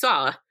 but I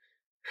saw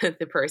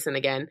the person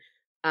again.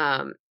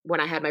 When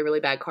I had my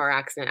really bad car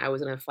accident, I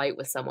was in a fight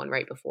with someone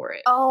right before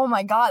it. Oh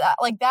my god,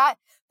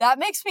 that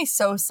makes me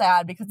so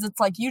sad, because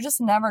it's like, you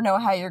just never know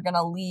how you're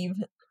gonna leave.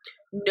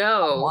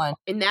 No, someone.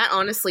 And that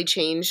honestly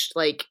changed,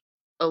 like,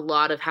 a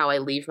lot of how I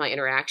leave my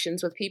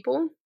interactions with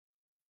people,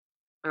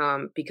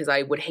 because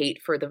I would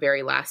hate for the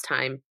very last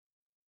time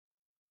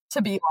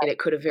to be, like, and it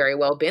could have very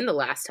well been the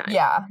last time.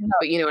 Yeah, no,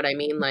 but you know what I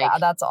mean? Like, yeah,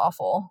 that's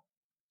awful.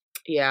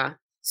 Yeah,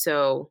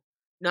 so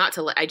not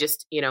to I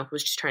just,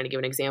 was just trying to give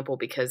an example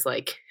because,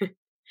 like,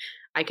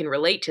 I can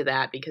relate to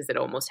that because it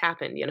almost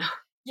happened,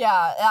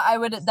 Yeah, I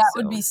would. That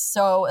would be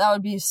so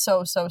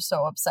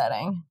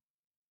upsetting.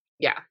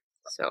 Yeah.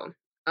 So,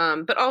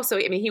 but also,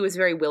 I mean, he was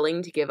very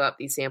willing to give up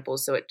these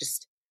samples, so it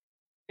just,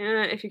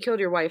 if you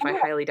killed your wife, I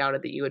highly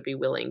doubted that you would be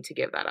willing to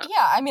give that up.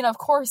 Yeah, I mean, of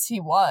course he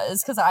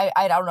was, because I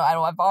don't know,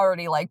 I've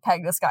already, like,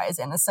 pegged this guy as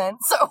innocent,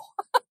 so.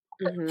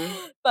 Mm-hmm.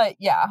 But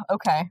yeah,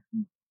 okay.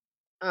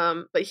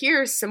 But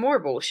here's some more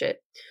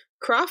bullshit.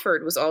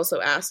 Crawford was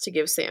also asked to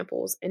give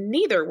samples, and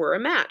neither were a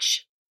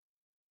match.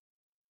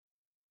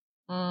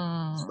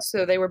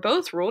 So they were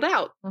both ruled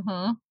out.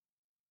 Mm-hmm.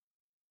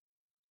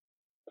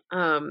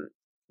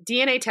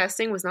 DNA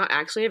testing was not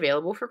actually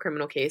available for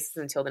criminal cases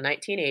until the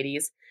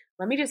 1980s.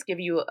 Let me just give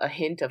you a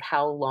hint of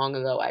how long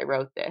ago I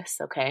wrote this,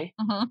 okay?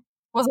 Mm-hmm.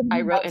 Was it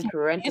I wrote in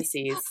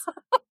parentheses.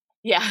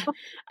 Yeah,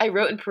 I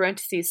wrote in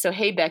parentheses, so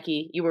hey,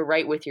 Becky, you were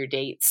right with your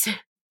dates.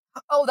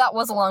 Oh, that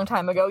was a long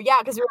time ago. Yeah,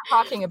 because we were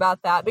talking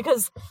about that,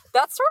 because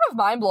that's sort of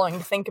mind-blowing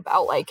to think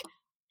about, like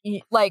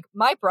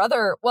my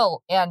brother,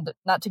 well, and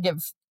not to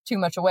give too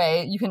much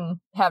away, you can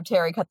have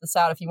Terry cut this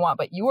out if you want,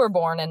 but you were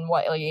born in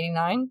what, like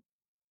 89?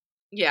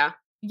 Yeah.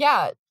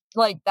 Yeah,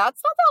 like,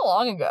 that's not that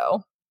long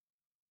ago.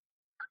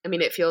 I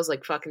mean, it feels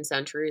like fucking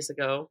centuries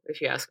ago,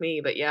 if you ask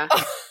me, but yeah.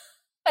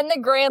 And the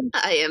grand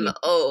I am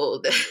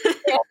old.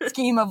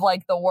 scheme of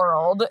like the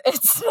world,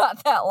 it's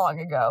not that long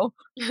ago.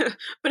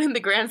 But in the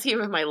grand scheme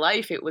of my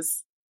life, it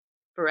was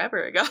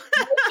forever ago.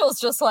 Rachel's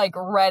just like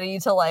ready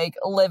to like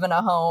live in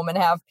a home and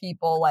have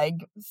people like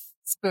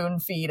spoon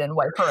feed and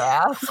wipe her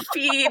ass.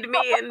 Feed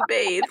me and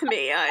bathe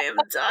me. I am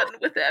done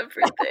with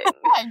everything.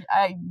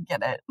 I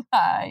get it.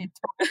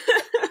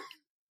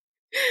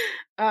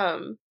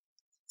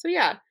 So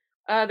yeah,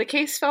 the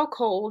case fell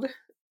cold,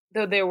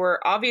 though there were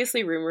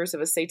obviously rumors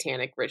of a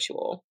satanic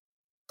ritual.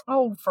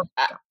 Oh, for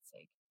God's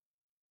sake.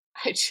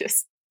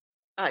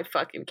 I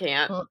fucking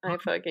can't. I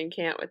fucking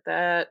can't with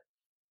that.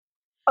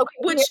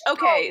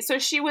 Okay, so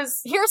she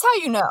was... Here's how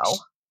you know.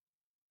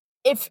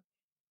 I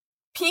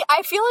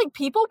feel like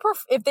people,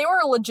 if they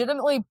were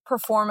legitimately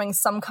performing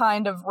some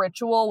kind of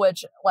ritual,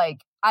 which,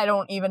 like, I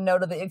don't even know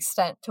to the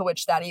extent to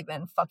which that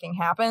even fucking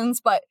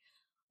happens, but,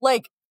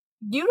 like,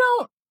 you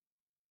don't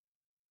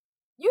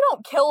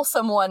kill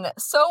someone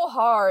so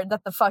hard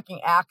that the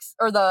fucking axe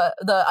or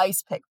the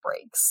ice pick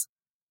breaks.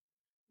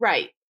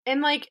 Right.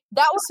 And, like,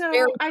 that was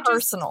very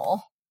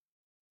personal.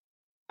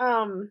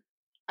 I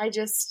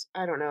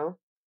don't know.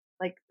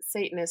 Like,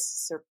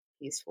 Satanists are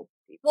peaceful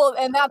people. Well,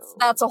 and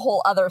that's a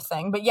whole other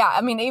thing. But yeah,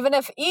 I mean, even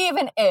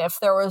if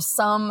there was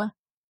some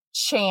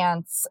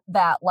chance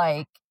that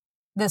like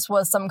this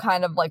was some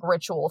kind of like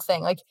ritual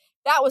thing, like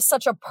that was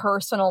such a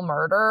personal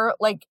murder.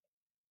 Like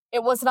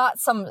it was not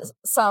some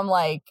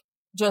like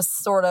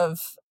just sort of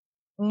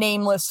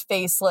nameless,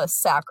 faceless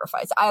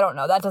sacrifice. I don't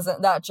know.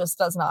 That just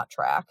does not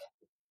track.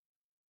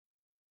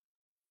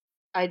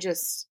 I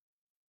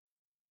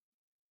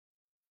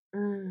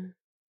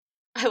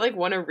like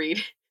want to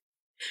read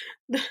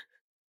the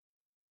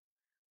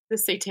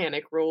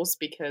satanic rules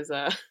because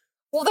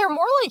well, they're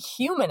more like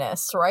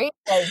humanists, right?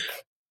 Like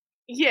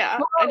yeah,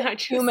 and I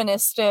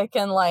humanistic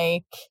and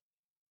like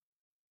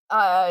yeah.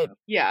 I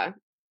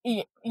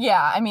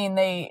mean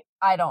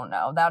I don't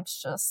know.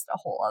 That's just a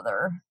whole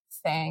other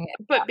thing.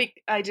 But it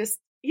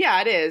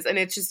is, and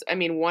it's just, I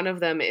mean, one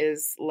of them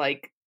is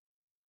like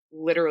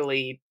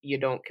literally you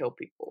don't kill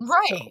people,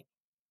 right?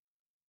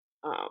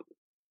 So,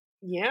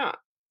 yeah.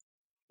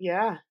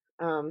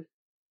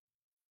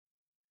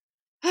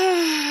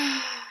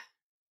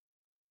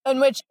 In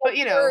which, but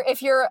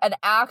if you're an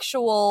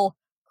actual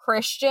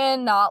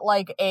Christian, not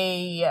like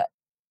a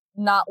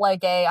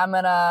I'm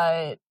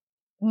gonna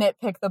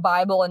nitpick the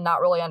Bible and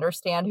not really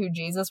understand who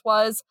Jesus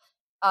was,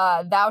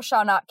 thou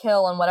shalt not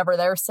kill and whatever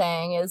they're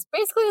saying is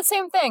basically the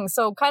same thing.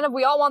 So kind of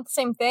we all want the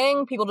same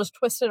thing. People just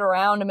twist it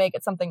around to make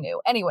it something new.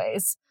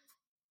 Anyways.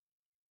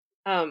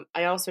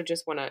 I also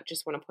just want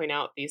to point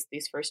out these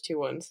first two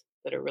ones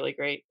that are really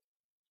great.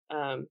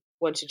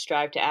 One should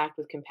strive to act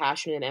with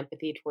compassion and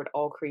empathy toward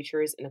all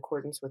creatures in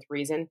accordance with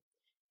reason.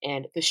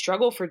 And the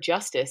struggle for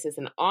justice is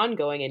an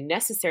ongoing and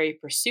necessary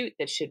pursuit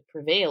that should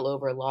prevail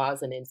over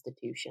laws and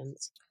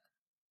institutions.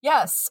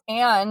 Yes,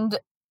 and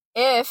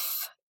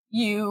if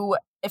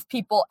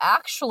people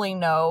actually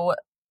know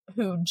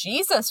who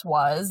Jesus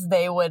was,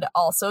 they would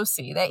also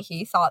see that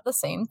he thought the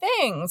same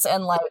things.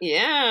 And like,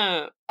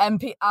 yeah. I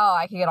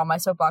could get on my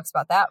soapbox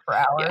about that for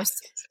hours.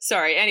 Yeah.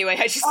 Sorry. Anyway,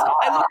 I looked him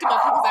up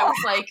because I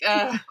was like,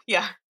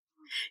 yeah.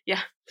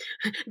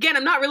 Again,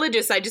 I'm not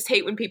religious. I just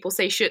hate when people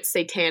say shit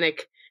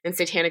satanic and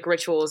satanic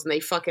rituals and they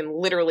fucking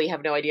literally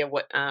have no idea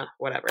what,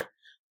 whatever.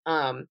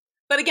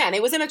 But again,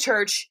 it was in a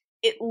church.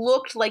 It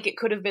looked like it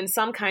could have been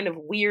some kind of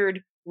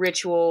weird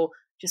ritual.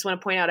 Just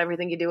want to point out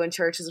everything you do in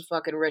church is a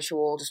fucking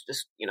ritual.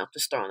 Just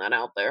throwing that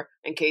out there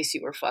in case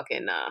you were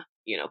fucking,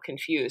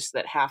 confused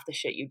that half the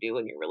shit you do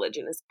in your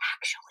religion is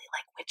actually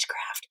like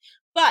witchcraft.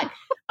 But,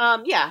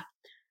 yeah.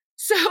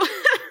 So,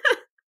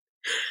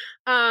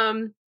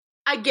 I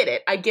get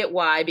it. I get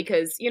why,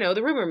 because,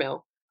 the rumor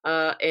mill,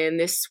 and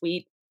this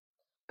sweet,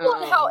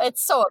 well, how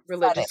it's so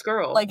religious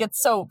girl. Like,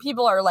 it's so,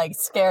 people are like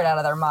scared out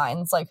of their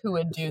minds, like who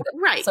would do that.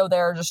 Right. So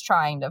they're just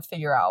trying to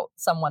figure out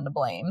someone to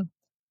blame.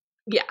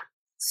 Yeah.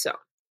 So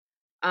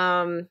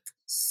the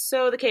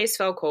case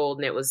fell cold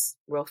and it was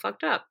real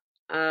fucked up.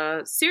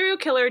 Serial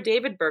killer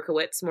David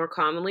Berkowitz, more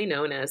commonly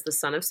known as the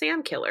Son of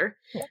Sam killer,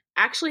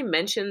 actually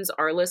mentions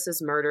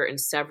Arliss's murder in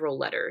several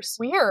letters.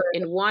 Weird.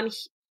 In one,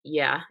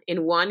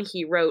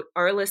 he wrote,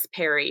 Arliss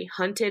Perry,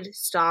 hunted,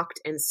 stalked,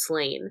 and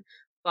slain,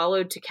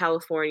 followed to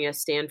California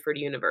Stanford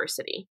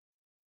University.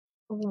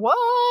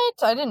 What?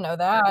 I didn't know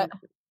that.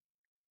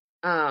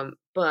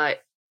 But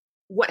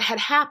what had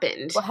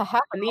happened,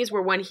 and these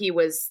were when he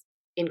was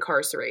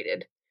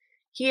incarcerated,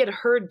 he had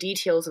heard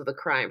details of the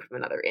crime from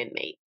another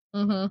inmate.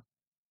 Mm-hmm.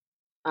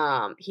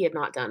 He had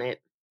not done it.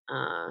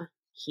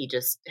 He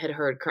just had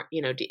heard,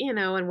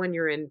 and when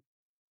you're in,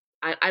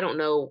 I don't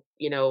know,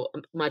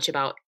 much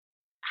about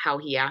how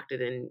he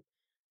acted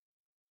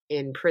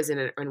in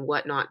prison and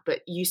whatnot,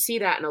 but you see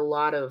that in a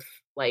lot of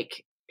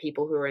like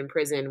people who are in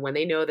prison when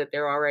they know that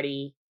they're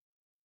already,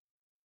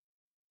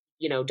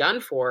 done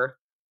for,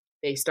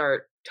 they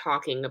start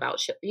talking about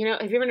shit.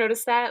 Have you ever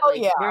noticed that? Oh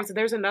Like, yeah.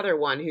 there's another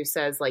one who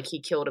says like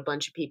he killed a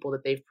bunch of people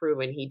that they've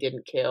proven he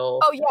didn't kill.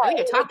 Oh yeah. I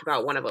think I talked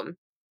about one of them.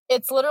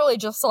 It's literally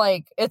just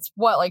like, it's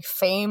what, like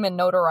fame and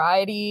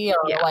notoriety,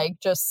 or Yeah. like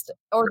just,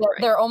 or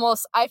they're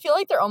almost, I feel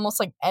like they're almost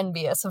like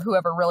envious of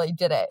whoever really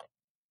did it.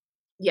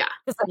 Yeah.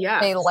 Because Yeah.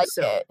 they like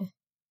So, it.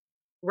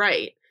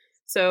 right.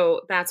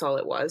 So that's all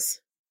it was.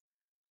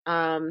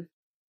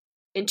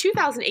 In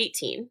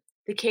 2018,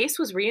 the case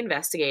was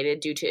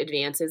reinvestigated due to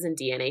advances in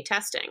DNA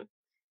testing.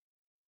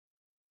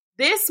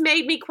 This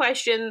made me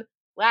question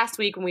last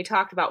week when we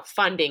talked about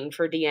funding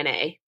for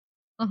DNA.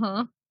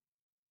 Mm-hmm.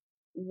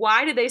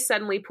 Why did they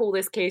suddenly pull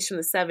this case from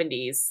the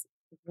 70s?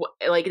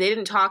 Like, they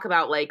didn't talk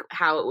about like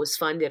how it was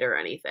funded or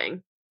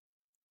anything.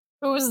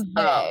 Who's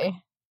they?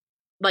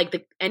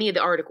 Like any of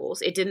the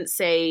articles, it didn't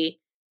say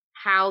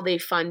how they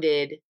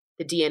funded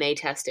the DNA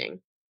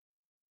testing.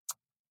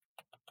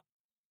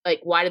 Like,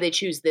 why did they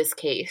choose this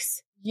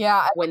case?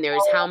 Yeah. When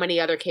there's how many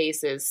other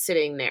cases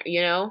sitting there,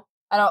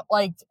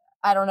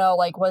 I don't know,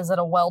 like, was it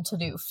a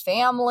well-to-do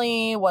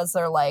family? Was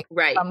there like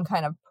some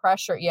kind of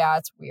pressure? Yeah,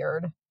 it's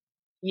weird.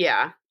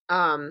 Yeah.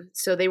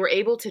 So they were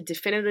able to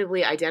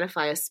definitively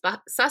identify a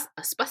suspect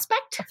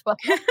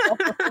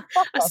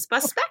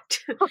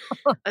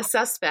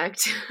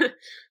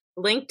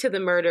linked to the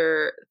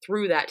murder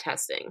through that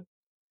testing.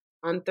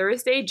 On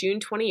Thursday, June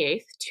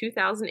 28th,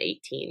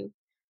 2018,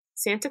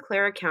 Santa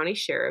Clara County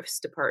Sheriff's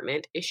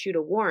Department issued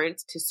a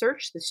warrant to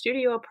search the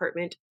studio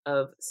apartment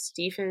of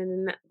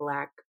Stephen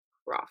Black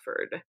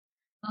Crawford,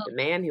 the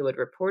man who had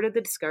reported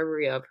the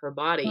discovery of her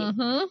body.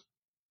 Mm-hmm.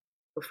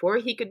 Before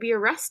he could be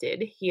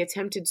arrested, he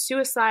attempted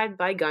suicide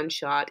by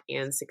gunshot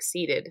and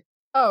succeeded.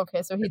 Oh,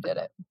 okay, so he did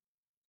it.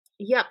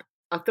 Yep.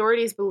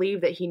 Authorities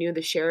believe that he knew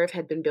the sheriff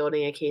had been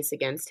building a case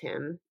against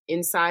him.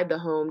 Inside the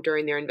home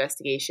during their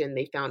investigation,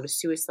 they found a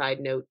suicide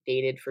note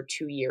dated for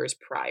 2 years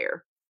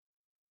prior.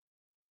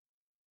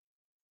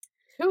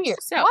 2 years?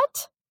 So,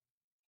 what?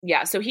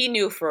 Yeah, so he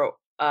knew for,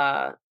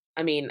 I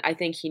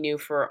think he knew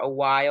for a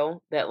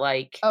while that,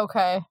 like...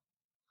 Okay.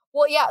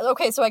 Well, yeah,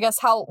 okay, so I guess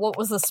what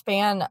was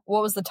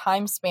the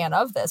time span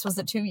of this? Was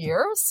it 2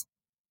 years?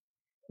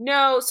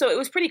 No, so it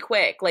was pretty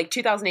quick, like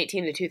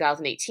 2018 to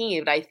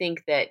 2018, but I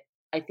think that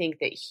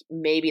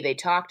maybe they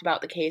talked about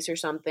the case or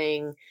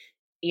something,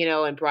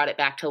 and brought it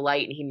back to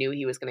light, and he knew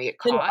he was going to get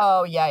caught.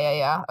 Oh,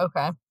 yeah,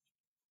 okay.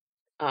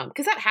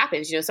 Because that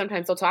happens,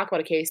 sometimes they'll talk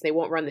about a case, and they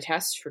won't run the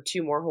test for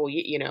 2 more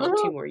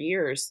 2 more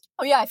years.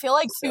 Oh yeah, I feel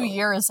like 2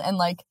 years and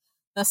like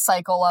the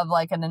cycle of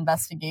like an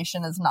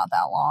investigation is not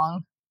that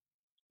long.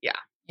 Yeah.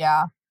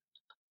 Yeah.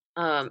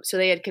 So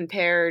they had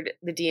compared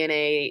the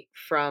DNA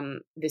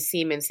from the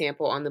semen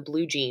sample on the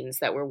blue jeans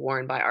that were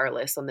worn by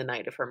Arliss on the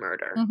night of her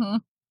murder. Mm-hmm.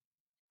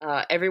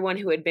 Everyone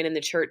who had been in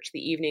the church the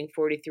evening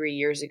 43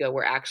 years ago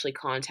were actually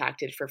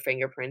contacted for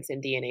fingerprints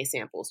and DNA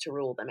samples to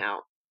rule them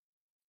out.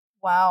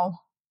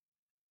 Wow.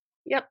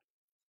 Yep.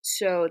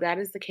 So that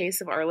is the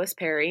case of Arliss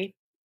Perry.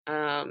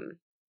 Do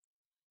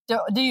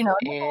you know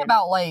anything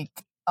about like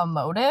a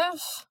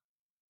motive?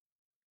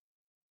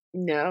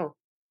 No.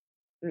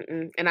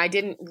 Mm-mm. And I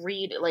didn't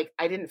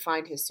I didn't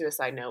find his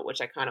suicide note, which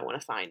I kind of want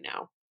to find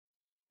now.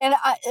 And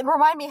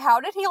remind me,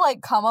 how did he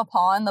like come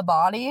upon the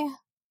body?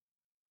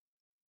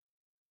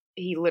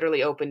 He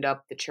literally opened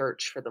up the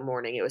church for the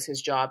morning. It was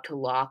his job to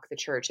lock the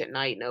church at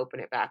night and open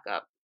it back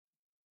up.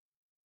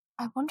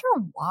 I wonder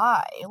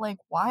why. Like,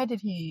 why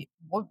did he?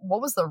 What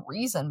was the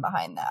reason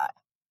behind that?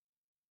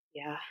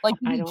 Yeah. Like,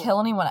 did he kill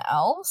anyone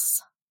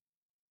else?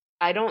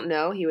 I don't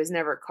know. He was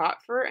never caught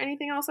for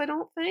anything else, I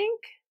don't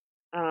think.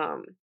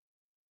 I'm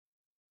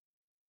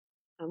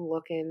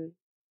looking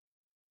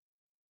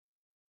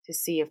to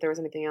see if there was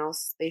anything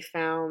else. They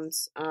found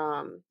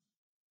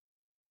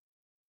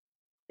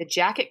the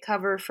jacket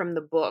cover from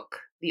the book,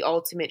 The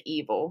Ultimate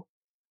Evil,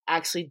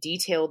 actually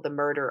detailed the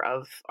murder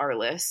of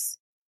Arliss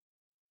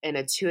and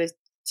a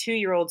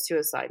 2-year-old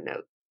suicide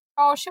note.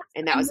 Oh, shit.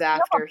 And that was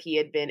after he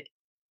had been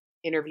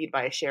interviewed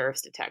by a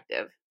sheriff's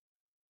detective.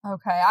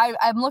 Okay,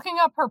 I'm looking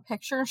up her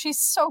picture. She's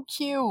so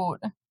cute.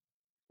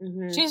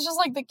 Mm-hmm. She's just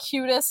like the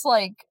cutest,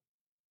 like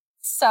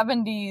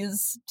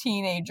 70s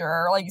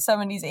teenager, like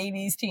 70s,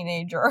 80s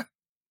teenager.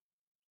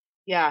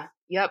 Yeah.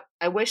 Yep.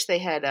 I wish they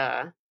had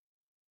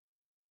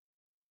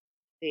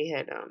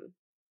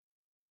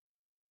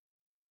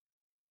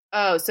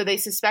oh, so they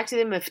suspected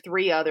him of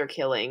 3 other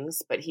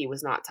killings, but he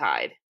was not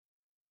tied.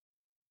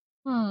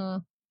 I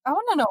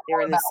want to know.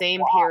 They're in the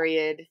same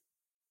period.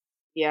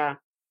 Yeah.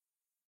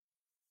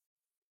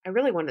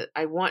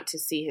 I want to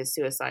see his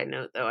suicide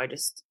note though.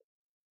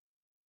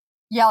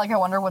 Yeah, like I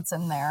wonder what's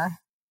in there.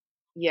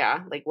 Yeah,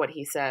 like what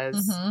he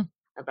says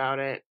about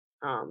it.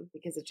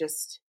 Because it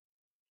just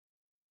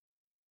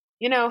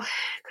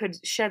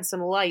could shed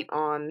some light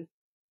on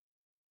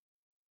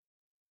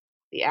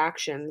the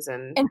actions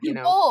and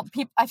people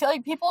I feel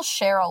like people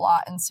share a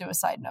lot in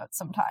suicide notes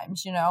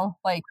sometimes,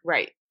 like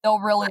right. They'll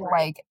really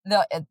like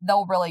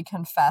they'll really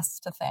confess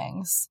to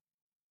things.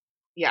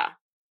 Yeah.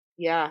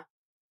 Yeah.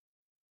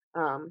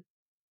 But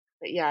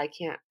yeah, I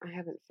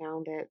haven't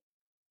found it.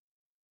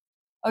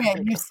 Okay,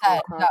 and you kept cold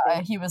said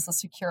coughing. he was a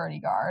security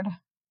guard.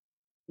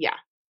 Yeah.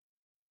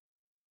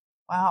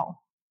 Wow.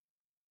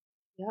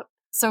 Yep.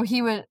 So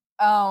he would.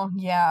 Oh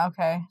yeah.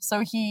 Okay.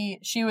 So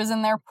she was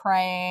in there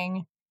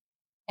praying,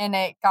 and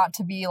it got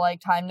to be like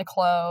time to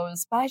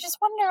close. But I just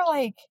wonder,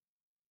 like,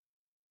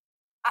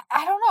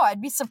 I don't know.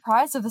 I'd be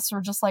surprised if this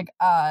were just like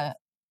a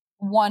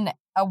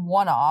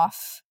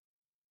one-off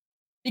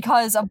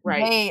because of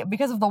Right.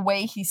 the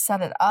way he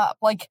set it up.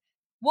 Like,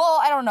 well,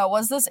 I don't know.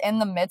 Was this in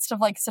the midst of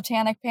like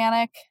Satanic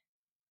Panic?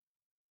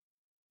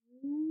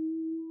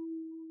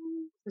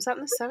 Was that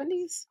in the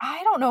 70s?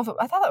 I don't know if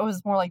I thought it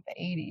was more like the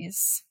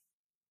 80s.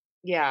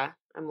 Yeah,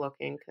 I'm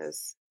looking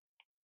because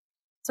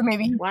So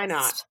maybe why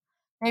not?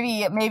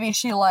 Maybe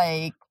she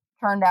like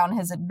turned down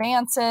his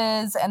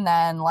advances, and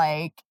then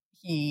like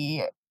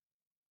he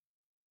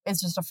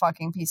is just a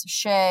fucking piece of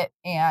shit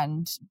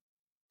and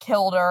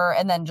killed her,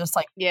 and then just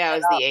like Yeah, it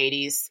was the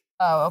 80s.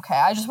 Oh, okay.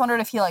 I just wondered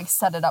if he like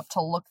set it up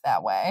to look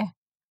that way.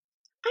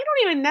 I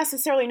don't even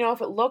necessarily know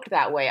if it looked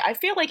that way. I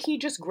feel like he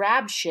just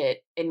grabbed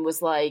shit and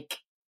was like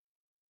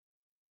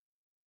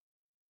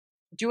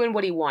doing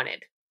what he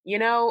wanted, you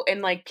know?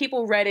 And like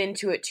people read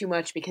into it too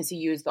much because he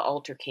used the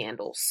altar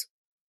candles.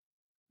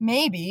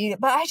 Maybe,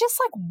 but I just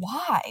like,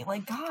 why?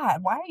 Like, God,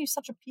 why are you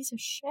such a piece of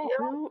shit?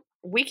 Well,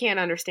 we can't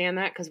understand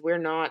that because we're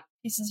not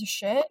Pieces of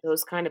shit?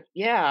 those kind of,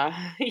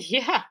 yeah,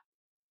 yeah.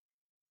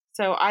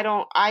 So I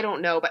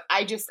don't know, but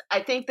I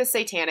think the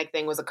satanic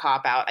thing was a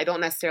cop out. I don't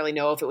necessarily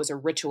know if it was a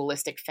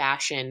ritualistic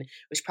fashion. It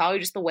was probably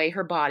just the way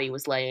her body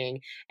was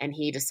laying, and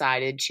he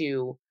decided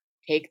to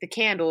take the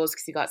candles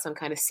because he got some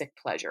kind of sick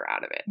pleasure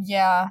out of it.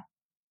 Yeah.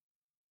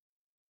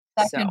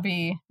 That So could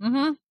be.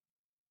 Mm-hmm.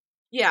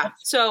 yeah,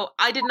 so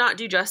I did not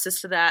do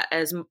justice to that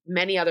as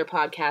many other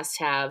podcasts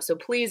have. So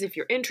please, if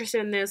you're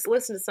interested in this,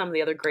 listen to some of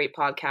the other great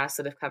podcasts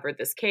that have covered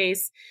this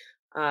case.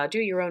 Do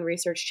your own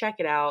research, check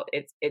it out.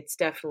 It's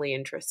definitely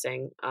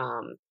interesting.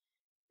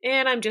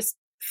 And I'm just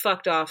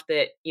fucked off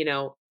that, you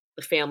know,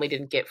 the family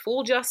didn't get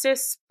full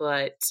justice,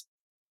 but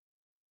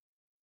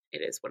it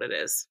is what it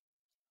is.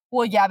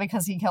 Well, yeah,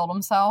 because he killed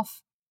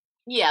himself.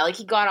 Yeah, like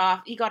he got I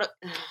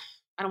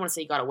don't want to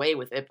say he got away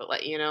with it, but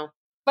like, you know.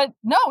 But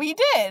no, he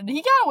did.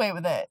 He got away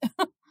with it.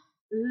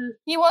 Mm-hmm.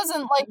 He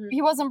wasn't like,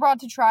 he wasn't brought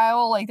to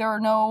trial. Like, there were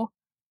no,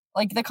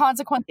 like, the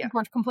consequences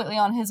were completely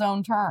on his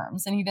own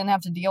terms, and he didn't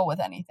have to deal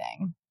with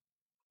anything.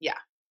 Yeah.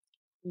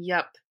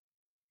 Yep.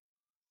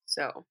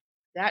 So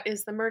that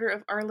is the murder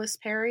of Arliss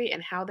Perry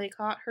and how they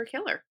caught her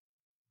killer.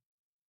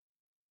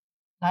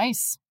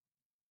 Nice.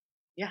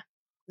 Yeah.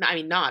 No, I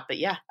mean, not, but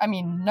yeah. I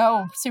mean,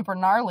 no, super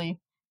gnarly.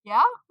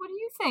 Yeah? What do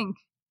you think?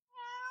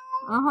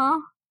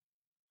 Uh-huh.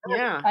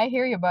 Yeah. I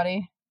hear you,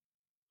 buddy.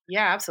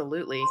 Yeah,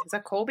 absolutely. Is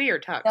that Colby or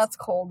Tux? That's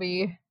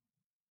Colby.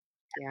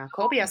 Yeah,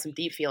 Colby has some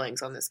deep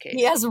feelings on this case.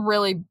 He has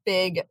really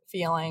big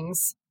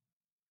feelings.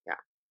 Yeah.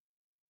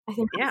 I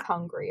think he's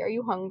hungry. Are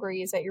you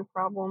hungry? Is that your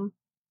problem?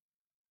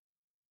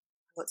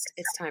 Well,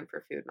 it's time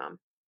for food, Mom.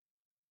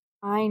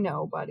 I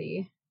know,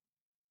 buddy.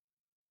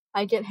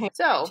 I get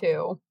hangry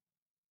too.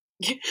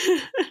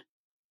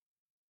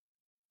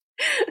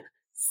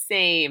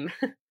 Same.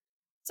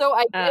 So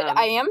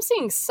I am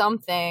seeing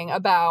something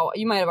about,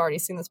 you might have already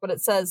seen this, but it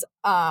says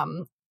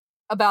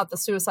about the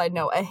suicide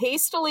note. A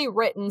hastily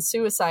written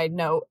suicide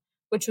note,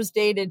 which was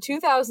dated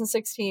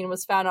 2016,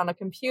 was found on a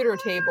computer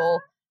table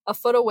a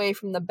foot away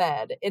from the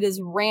bed. It is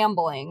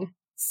rambling,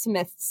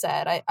 Smith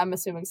said. I'm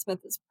assuming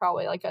Smith is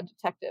probably like a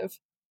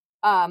detective.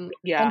 And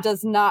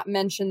does not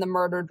mention the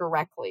murder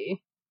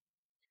directly.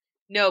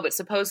 No, but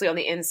supposedly on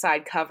the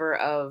inside cover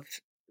of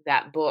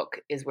that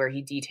book is where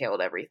he detailed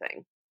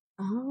everything.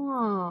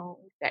 Oh.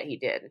 That he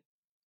did.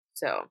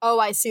 So. Oh,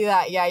 I see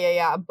that.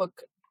 Yeah. A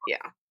book.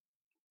 Yeah.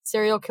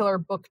 Serial killer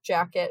book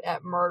jacket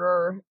at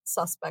murder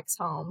suspect's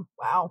home.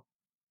 Wow.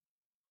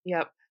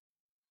 Yep.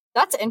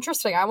 That's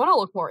interesting. I want to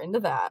look more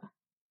into that.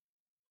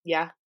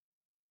 Yeah.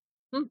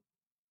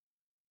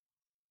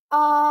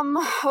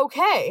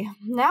 Okay.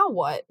 Now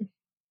what?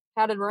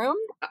 Padded room?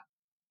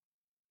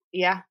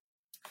 Yeah.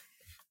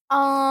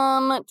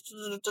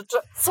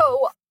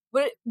 So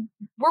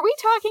were we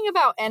talking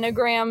about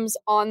enneagrams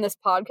on this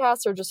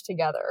podcast or just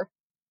together?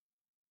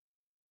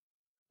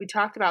 We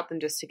talked about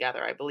them just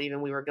together, I believe,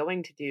 and we were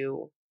going to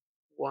do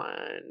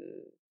one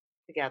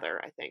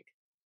together, I think.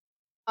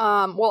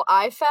 Well,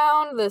 I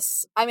found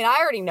this. I mean, I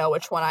already know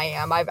which one I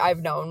am.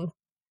 I've known,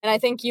 and I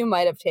think you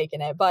might have taken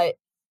it, but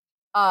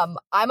I'm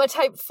a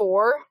type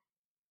 4,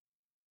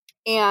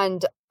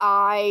 and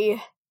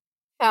I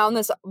found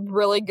this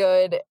really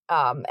good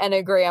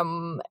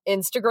Enneagram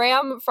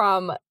Instagram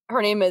from,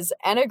 her name is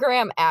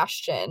Enneagram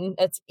Ashton.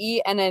 It's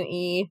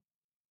ENNEAGRAMASHTON.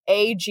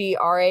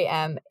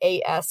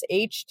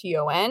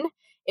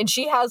 And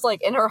she has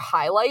like in her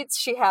highlights,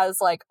 she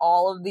has like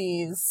all of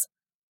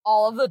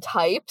the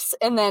types.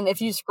 And then if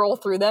you scroll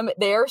through them,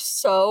 they're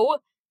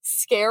so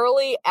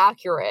scarily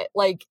accurate.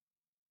 Like,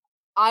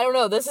 I don't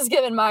know. This is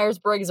giving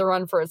Myers-Briggs a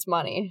run for its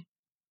money.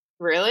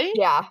 Really?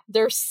 Yeah.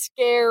 They're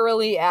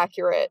scarily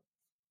accurate.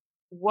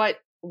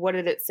 What what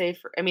did it say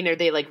for, I mean, are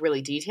they like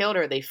really detailed,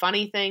 or are they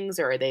funny things,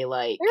 or are they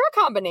like, They're a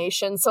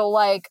combination. So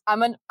like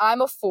I'm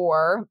a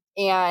 4,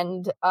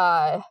 and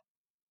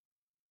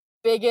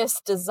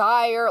biggest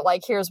desire,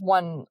 like here's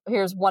one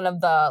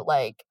of the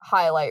like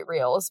highlight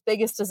reels.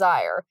 Biggest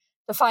desire: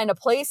 to find a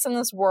place in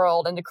this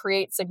world and to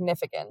create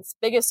significance.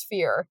 Biggest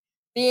fear: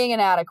 being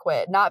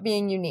inadequate, not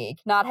being unique,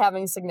 not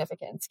having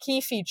significance.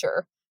 Key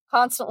feature: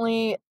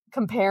 constantly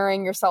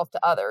comparing yourself to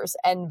others.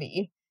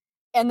 Envy.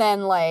 And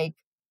then like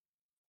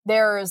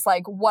there's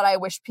like what I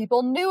wish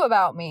people knew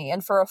about me.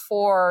 And for a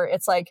 4,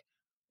 it's like,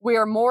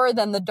 we're more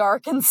than the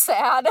dark and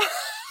sad.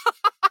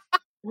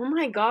 oh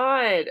my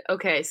God.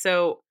 Okay.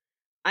 So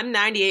I'm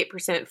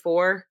 98%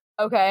 4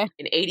 Okay.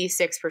 and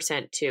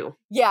 86% 2.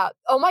 Yeah.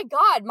 Oh my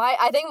God.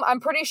 I'm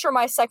pretty sure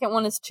my second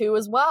one is 2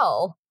 as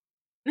well.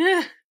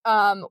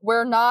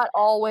 We're not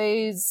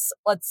always,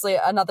 let's see,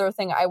 another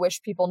thing I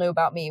wish people knew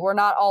about me. We're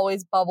not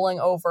always bubbling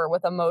over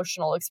with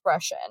emotional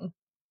expression.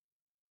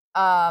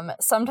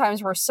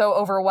 Sometimes we're so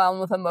overwhelmed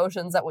with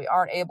emotions that we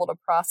aren't able to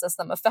process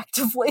them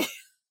effectively.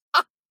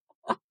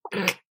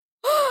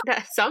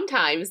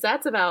 Sometimes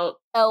that's about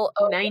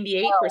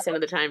 98%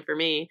 of the time for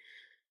me.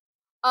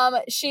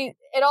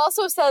 It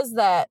also says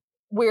that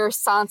we're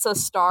Sansa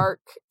Stark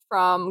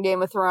from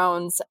Game of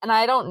Thrones, and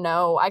I don't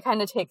know. I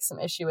kind of take some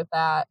issue with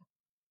that,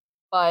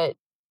 but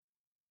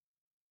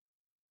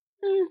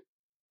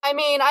I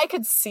mean, I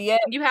could see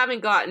it. You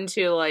haven't gotten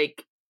to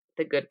like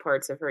the good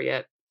parts of her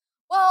yet.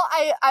 Well,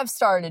 I've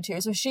started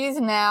to. So she's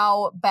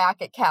now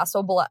back at at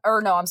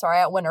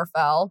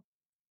Winterfell.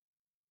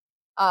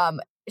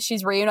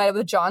 She's reunited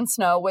with Jon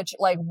Snow, which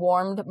like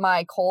warmed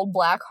my cold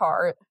black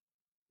heart.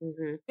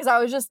 Because I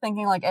was just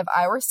thinking, like, if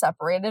I were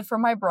separated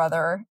from my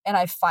brother and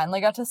I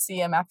finally got to see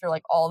him after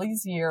like all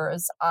these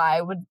years,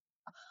 I would.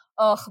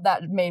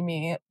 That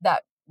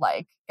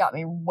got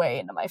me way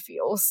into my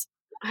feels.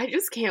 I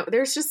just can't.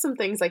 There's just some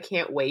things I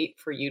can't wait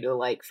for you to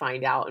like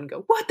find out and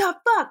go, what the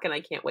fuck? And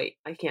I can't wait.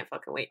 I can't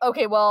fucking wait.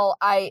 Okay, well,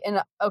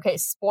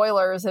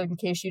 spoilers in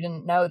case you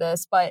didn't know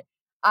this, but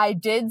I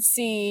did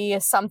see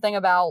something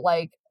about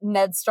like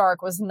Ned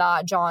Stark was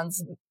not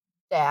Jon's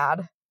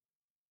dad.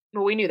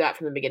 Well, we knew that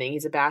from the beginning.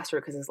 He's a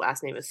bastard because his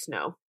last name is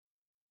Snow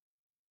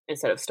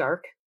instead of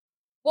Stark.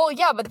 Well,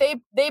 yeah, but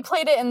they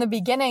played it in the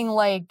beginning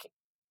like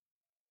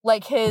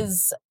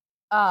his.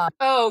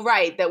 Oh,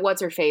 right. That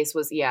what's her face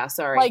was, yeah,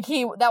 sorry. Like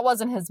that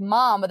wasn't his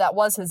mom, but that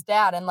was his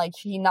dad, and like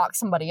he knocked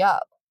somebody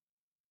up.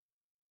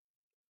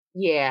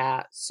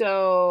 Yeah.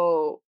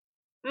 So,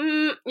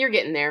 you're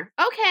getting there.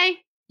 Okay.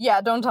 Yeah,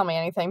 don't tell me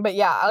anything. But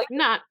yeah,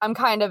 I'm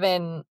kind of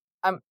in.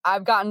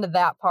 I've gotten to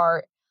that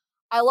part.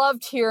 I love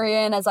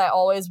Tyrion, as I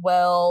always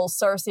will.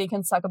 Cersei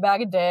can suck a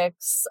bag of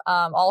dicks.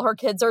 All her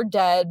kids are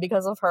dead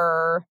because of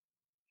her.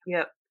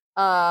 Yep.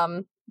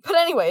 But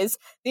anyways,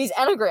 these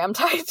Enneagram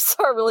types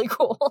are really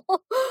cool.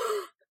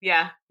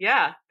 Yeah,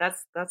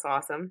 that's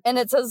awesome. And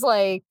it says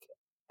like,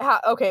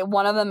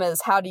 one of them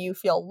is, how do you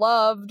feel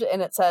loved?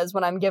 And it says,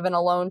 when I'm given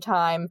alone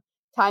time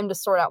to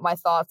sort out my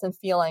thoughts and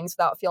feelings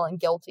without feeling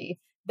guilty.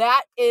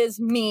 That is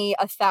me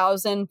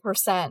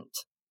 1,000%.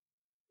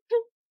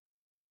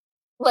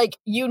 Like,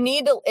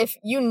 if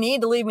you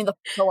need to leave me the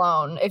fuck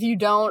alone. If you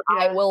don't,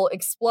 yeah. I will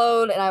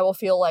explode and I will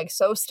feel like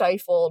so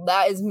stifled.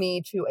 That is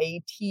me to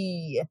a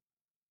T.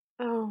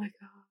 Oh my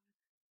God.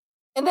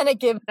 And then it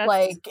gives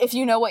like, if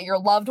you know what your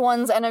loved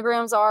one's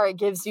Enneagrams are, it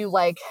gives you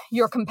like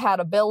your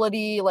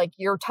compatibility, like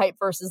your type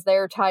versus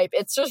their type.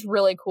 It's just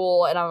really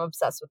cool and I'm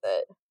obsessed with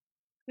it.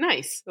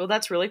 Nice. Well,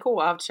 that's really cool.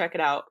 I'll have to check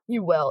it out.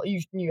 You will.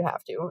 You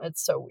have to.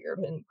 It's so weird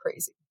and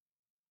crazy.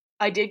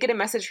 I did get a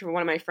message from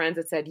one of my friends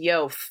that said,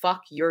 yo,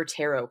 fuck your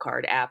tarot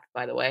card app,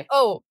 by the way.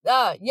 Oh,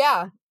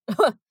 yeah.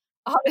 100%.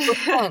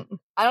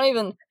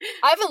 I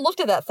haven't looked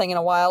at that thing in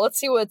a while. Let's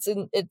see what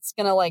it's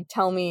gonna like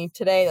tell me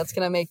today that's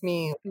gonna make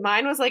me.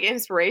 Mine was like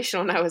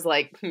inspirational and I was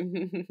like,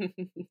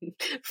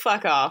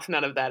 fuck off.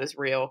 None of that is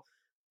real.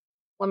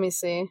 Let me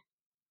see.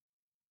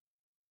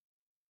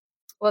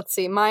 Let's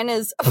see. Mine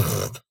is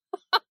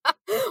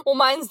well,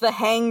 mine's the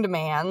Hanged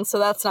Man, so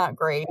that's not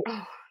great.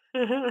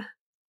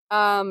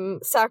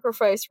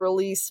 Sacrifice,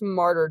 release,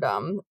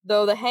 martyrdom.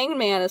 Though the Hanged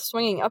Man is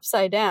swinging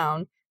upside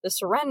down, the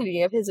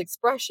serenity of his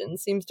expression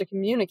seems to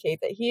communicate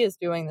that he is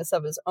doing this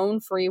of his own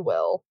free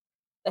will.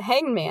 The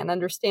Hanged Man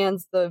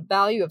understands the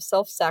value of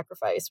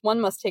self-sacrifice.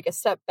 One must take a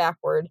step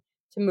backward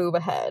to move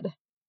ahead.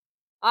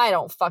 I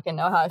don't fucking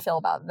know how I feel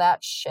about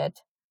that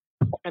shit.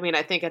 I mean,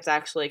 I think it's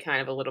actually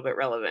kind of a little bit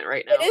relevant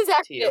right now. It is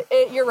actually,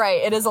 you're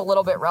right. It is a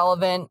little bit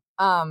relevant.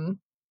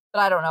 But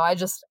I don't know.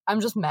 I'm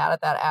just mad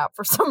at that app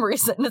for some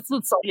reason. It's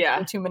insulted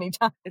me too many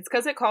times. It's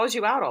because it calls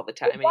you out all the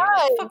time. And you're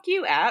like, fuck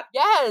you, app.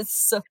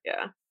 Yes.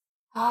 Yeah.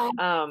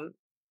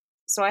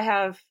 So I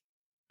have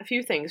a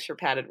few things for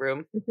Padded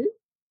Room. Mm-hmm.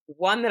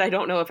 One that I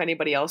don't know if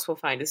anybody else will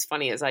find as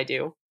funny as I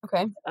do.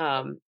 Okay.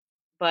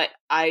 But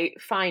I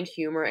find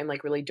humor in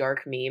like really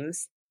dark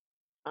memes.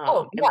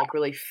 And like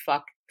really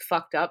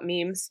fucked up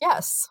memes.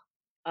 Yes.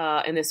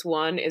 And this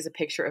one is a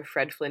picture of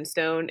Fred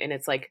Flintstone, and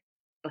it's like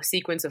a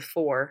sequence of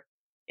 4.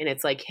 and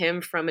it's like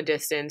him from a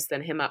distance,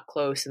 then him up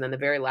close, and then the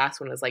very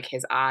last one is like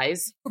his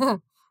eyes,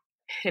 and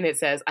it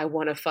says, "I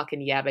want to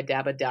fucking yabba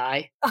dabba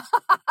die."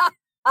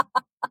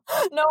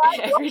 No,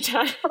 Every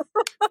time.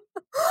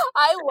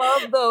 I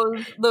love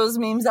those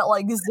memes that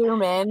like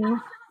zoom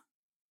in.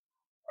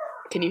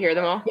 Can you hear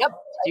them all? Yep.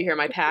 Do you hear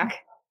my pack?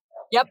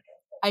 Yep.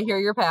 I hear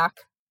your pack.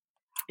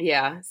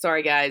 Yeah.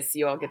 Sorry, guys.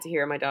 You all get to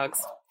hear my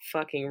dog's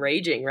fucking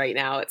raging right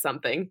now at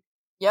something.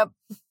 Yep.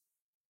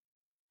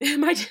 He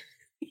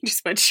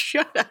just went,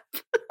 "Shut up."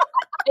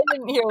 I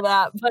didn't hear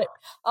that, but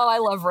I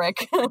love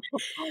Rick.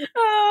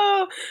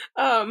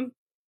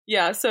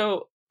 Yeah.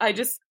 So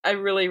I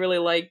really, really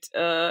liked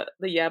the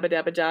Yabba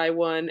Dabba Die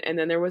one, and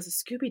then there was a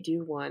Scooby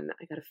Doo one.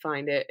 I gotta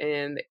find it,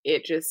 and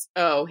it just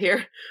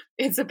here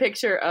it's a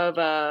picture of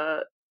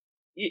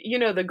you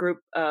know the group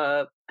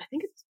I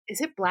think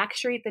is it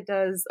Blackstreet that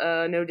does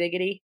No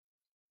Diggity?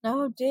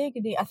 No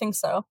diggity. I think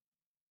so.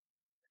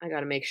 I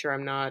gotta make sure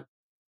I'm not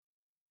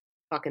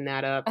fucking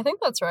that up. I think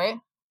that's right.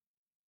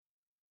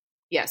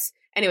 Yes.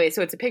 Anyway,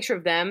 so it's a picture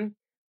of them,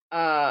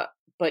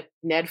 but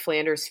Ned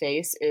Flanders'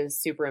 face is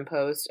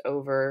superimposed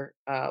over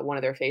one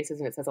of their faces,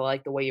 and it says, "I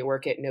like the way you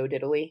work it, no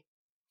diddly."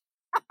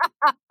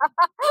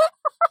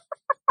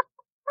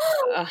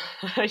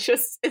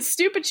 It's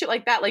stupid shit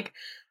like that. Like,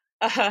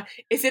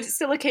 is it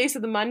still a case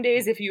of the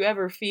Mondays if you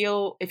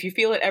feel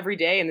it every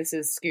day? And this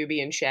is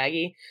Scooby and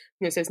Shaggy.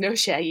 And it says, "No,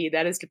 Shaggy,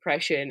 that is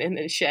depression." And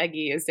then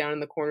Shaggy is down in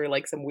the corner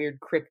like some weird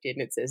cryptid,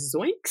 and it says,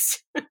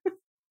 "Zoinks."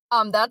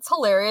 That's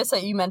hilarious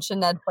that you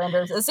mentioned Ned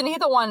Flanders. Is he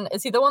the one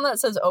that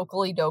says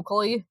Oakley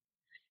Dokley?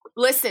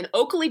 Listen,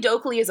 Oakley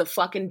Dokley is a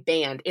fucking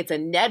band. It's a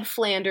Ned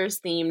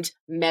Flanders themed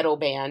metal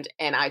band,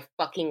 and I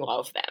fucking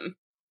love them.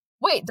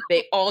 Wait,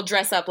 they all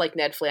dress up like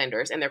Ned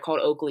Flanders, and they're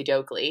called Oakley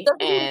Dokley.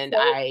 And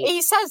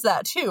he says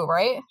that too,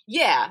 right?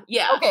 Yeah.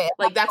 Okay,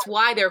 like that's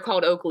why they're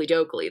called Oakley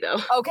Dokley, though.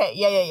 Okay,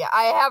 yeah.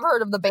 I have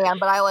heard of the band,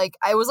 but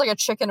I was like a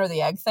chicken or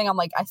the egg thing. I'm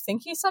like, I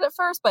think he said it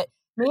first, but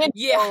me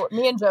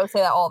and Joe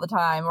say that all the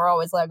time. We're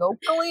always like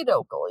Oakley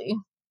Dokley.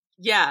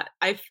 Yeah,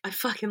 I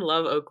fucking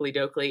love Oakley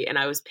Dokley, and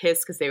I was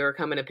pissed because they were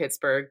coming to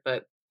Pittsburgh,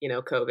 but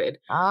COVID.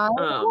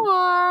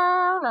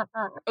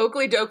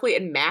 Oakley Dokley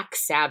and Mac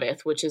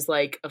Sabbath, which is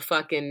like a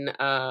fucking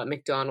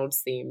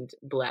McDonald's themed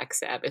Black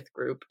Sabbath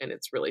group, and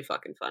it's really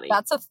fucking funny.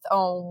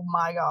 Oh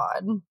my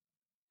god.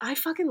 I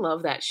fucking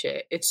love that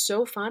shit. It's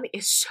so funny.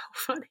 It's so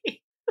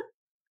funny.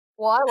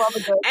 Well, I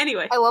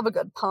love a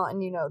good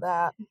pun, you know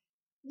that.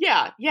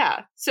 Yeah.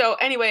 So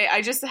anyway,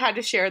 I just had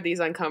to share these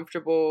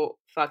uncomfortable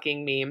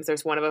fucking memes.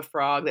 There's one of a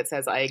frog that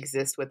says, "I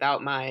exist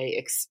without my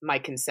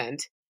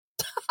consent."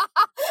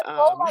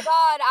 Oh my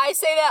god, I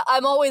say that.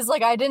 I'm always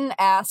like, I didn't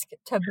ask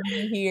to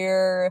be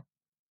here.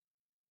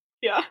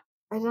 Yeah.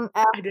 I didn't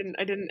ask.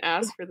 I didn't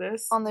ask for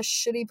this. On this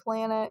shitty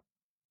planet.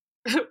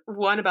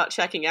 One about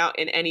checking out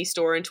in any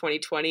store in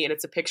 2020, and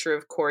it's a picture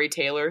of Corey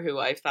Taylor, who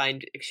I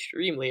find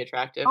extremely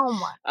attractive. Oh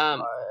my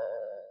god.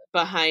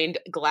 Behind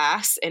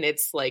glass, and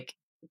it's like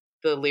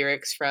the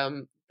lyrics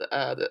from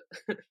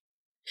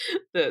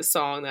the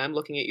song that I'm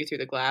looking at you through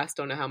the glass.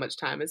 Don't know how much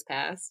time has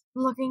passed.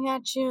 I'm looking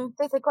at you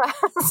through the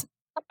glass.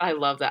 I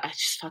love that. I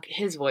just fucking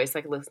his voice.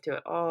 I could listen to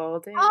it all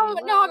day. Oh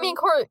no, I mean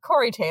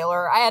Corey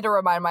Taylor. I had to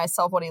remind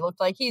myself what he looked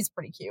like. He's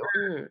pretty cute.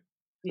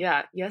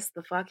 Yeah. Yes,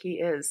 the fuck he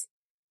is.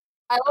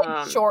 I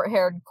like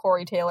short-haired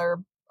Corey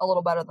Taylor a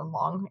little better than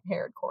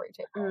long-haired Corey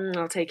Taylor.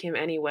 I'll take him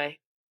anyway.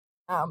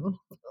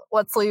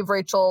 Let's leave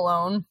Rachel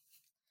alone.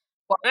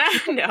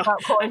 No,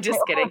 I'm just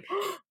kidding.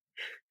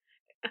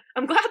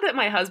 I'm glad that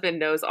my husband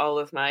knows all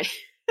of my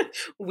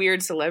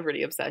weird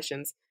celebrity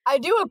obsessions. I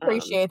do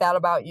appreciate that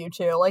about you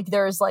too. Like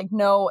there's like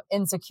no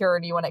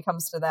insecurity when it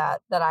comes to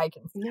that I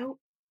can see.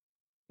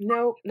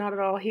 No, not at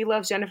all. He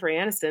loves Jennifer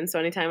Aniston, so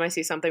anytime I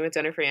see something with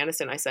Jennifer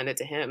Aniston, I send it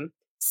to him.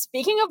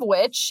 Speaking of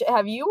which,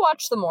 have you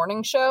watched The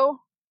Morning Show?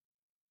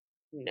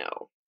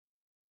 No.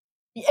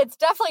 It's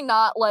definitely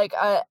not like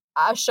a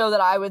show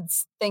that I would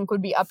think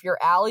would be up your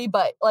alley,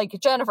 but like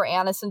Jennifer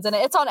Aniston's in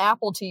it. It's on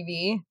Apple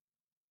TV.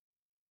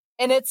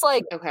 And it's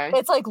like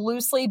It's like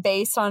loosely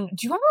based on. Do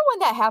you remember when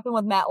that happened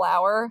with Matt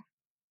Lauer?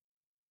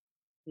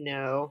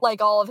 No.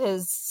 Like all of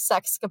his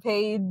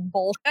sexcapade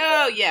bullshit.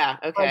 Oh yeah.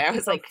 Okay. Like, I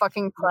was like,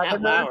 fucking predator.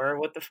 Matt Lauer.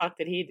 What the fuck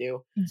did he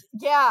do?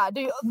 Yeah,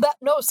 dude.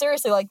 No,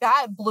 seriously, like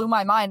that blew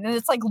my mind, and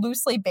it's like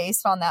loosely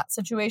based on that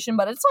situation,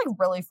 but it's like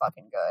really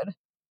fucking good.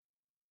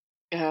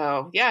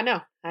 Oh yeah,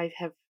 no, I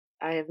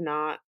have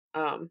not.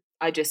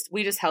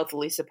 We just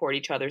healthily support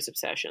each other's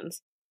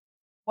obsessions.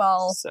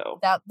 Well, so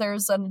that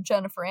there's a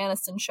Jennifer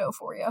Aniston show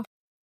for you.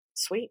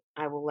 Sweet,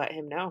 I will let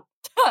him know.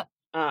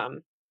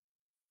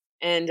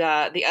 And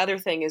the other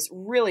thing is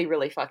really,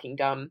 really fucking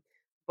dumb,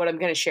 but I'm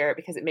going to share it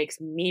because it makes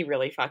me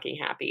really fucking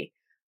happy.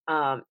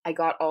 I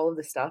got all of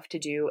the stuff to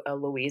do a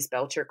Louise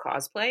Belcher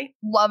cosplay.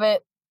 Love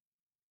it.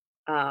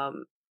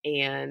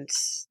 And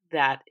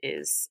that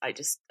is,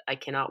 I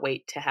cannot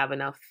wait to have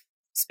enough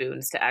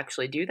spoons to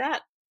actually do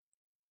that.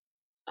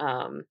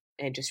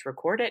 And just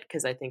record it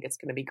because I think it's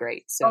going to be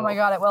great. So, oh my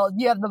god,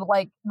 you have the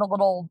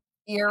little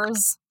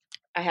ears.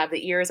 I have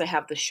the ears. I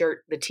have the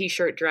shirt, the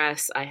t-shirt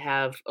dress. I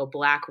have a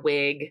black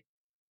wig.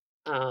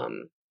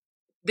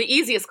 The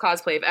easiest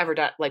cosplay I've ever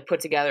done, like put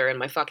together in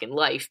my fucking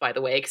life, by the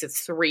way, because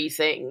it's 3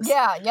 things.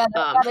 Yeah,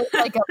 that is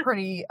like a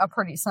pretty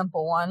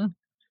simple one.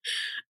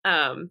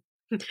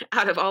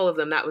 Out of all of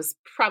them, that was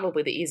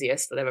probably the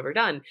easiest that I've ever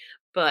done.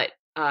 But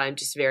I'm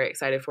just very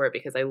excited for it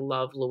because I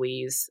love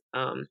Louise.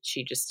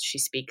 She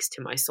speaks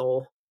to my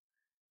soul.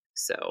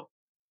 So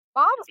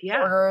Bob's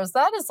Burgers,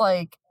 that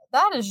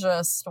is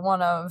just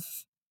one of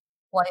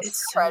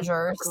life's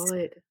treasures. So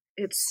good.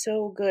 It's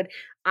so good.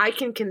 I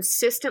can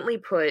consistently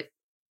put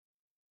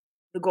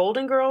the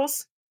Golden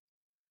Girls,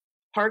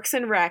 Parks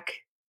and Rec,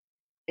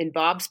 and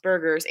Bob's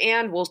Burgers,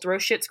 and we'll throw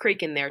Schitt's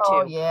Creek in there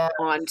too,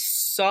 on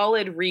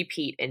solid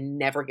repeat and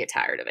never get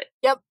tired of it.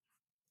 Yep.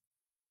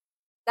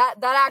 That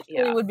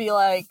actually would be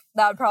like,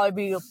 that would probably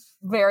be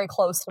very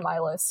close to my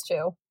list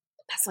too.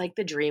 That's like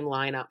the dream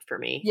lineup for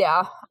me.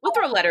 Yeah. We'll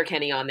throw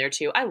Letterkenny on there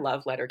too. I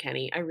love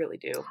Letterkenny. I really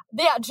do.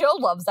 Yeah,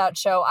 Jill loves that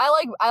show. I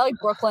like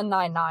Brooklyn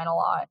Nine-Nine a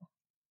lot.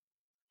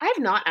 I have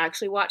not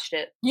actually watched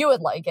it. You would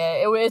like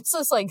it. It's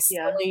just like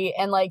silly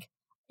and like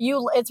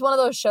it's one of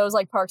those shows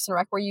like Parks and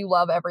Rec where you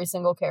love every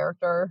single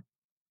character.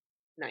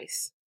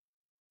 Nice.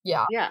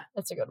 Yeah. Yeah.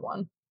 It's a good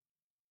one.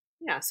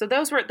 Yeah. So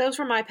those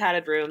were my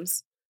padded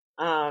rooms.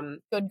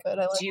 Good.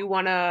 Do you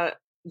want to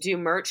do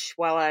merch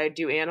while I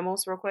do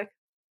animals real quick?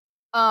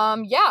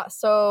 Yeah.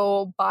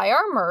 So buy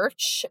our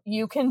merch.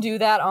 You can do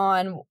that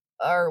on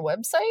our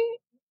website.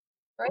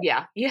 Right?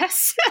 Yeah.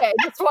 Yes. Okay,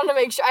 just wanted to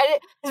make sure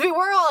because we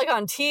were all like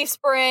on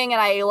Teespring,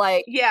 and I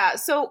like. Yeah.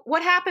 So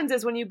what happens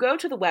is when you go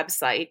to the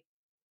website,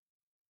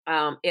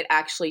 it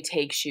actually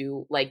takes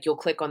you, like, you'll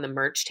click on the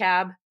merch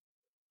tab,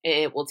 and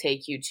it will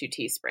take you to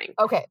Teespring.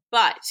 Okay.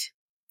 But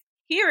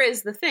here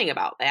is the thing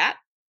about that: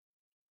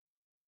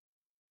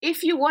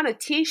 if you want a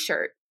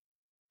T-shirt,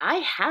 I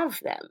have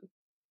them.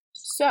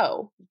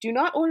 So do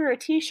not order a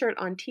T-shirt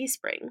on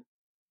Teespring.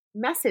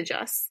 Message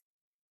us.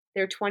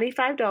 They're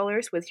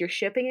 $25 with your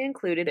shipping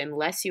included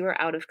unless you are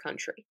out of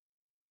country.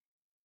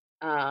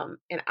 And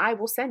I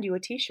will send you a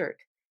T-shirt.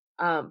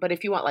 But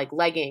if you want like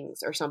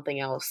leggings or something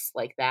else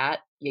like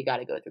that, you got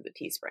to go through the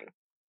Teespring.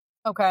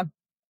 Okay.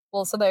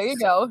 Well, so there you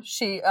go.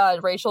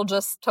 Rachel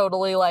just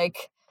totally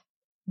like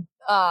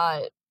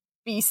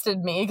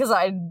beasted me because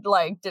I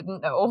like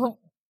didn't know.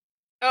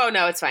 Oh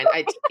no, it's fine.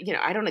 I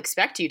don't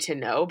expect you to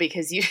know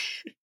because you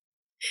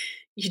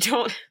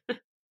don't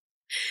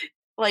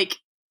like.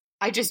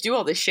 I just do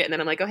all this shit, and then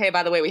I'm like, oh, hey,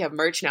 by the way, we have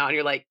merch now. And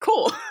you're like,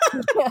 cool.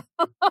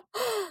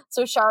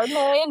 So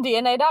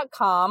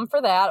chardonnayandDNA.com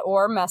for that,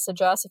 or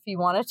message us if you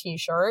want a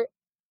T-shirt.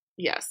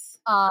 Yes.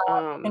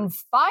 You can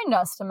find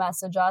us to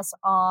message us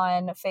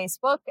on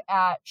Facebook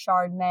at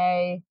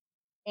Chardonnay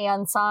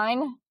and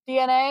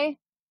DNA,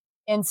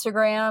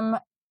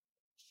 Instagram,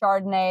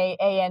 Chardonnay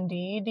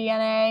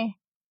AND-DNA.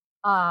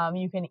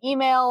 You can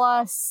email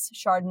us,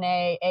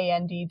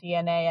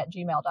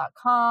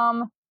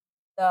 chardonnayanddna@gmail.com.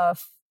 The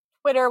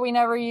Twitter we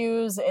never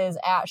use is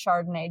at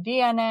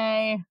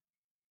ChardonnayDNA.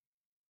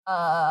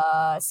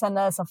 Send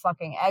us a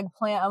fucking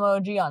eggplant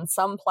emoji on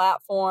some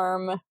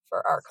platform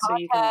for our content. So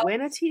you can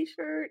win a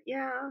T-shirt.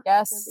 Yeah.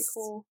 Yes. That'd be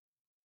cool.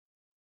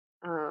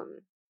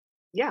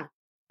 Yeah.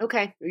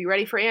 Okay. Are you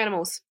ready for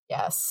animals?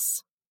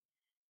 Yes.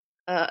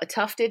 A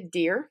tufted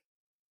deer.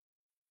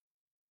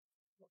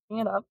 Looking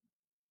it up.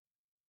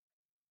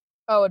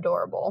 Oh,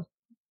 adorable.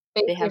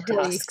 They have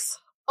tusks.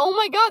 Oh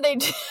my god, they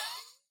do.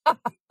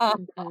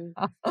 Mm-hmm.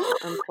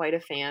 I'm quite a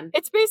fan.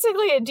 It's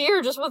basically a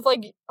deer just with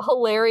like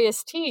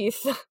hilarious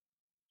teeth.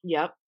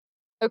 Yep.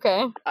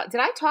 Okay. Did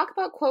I talk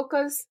about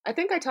quokkas? I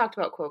think I talked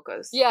about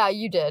quokkas. Yeah,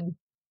 you did.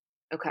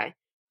 Okay.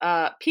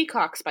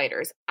 Peacock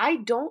spiders. I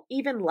don't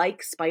even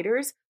like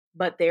spiders,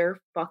 but they're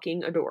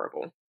fucking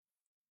adorable.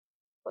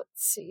 Let's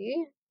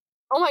see.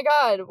 Oh my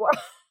god.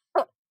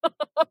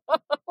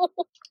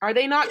 Are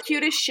they not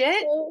cute as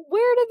shit?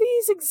 Where do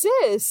these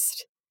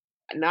exist?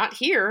 Not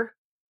here.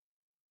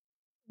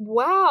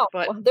 Wow.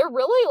 But they're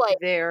really like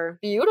they're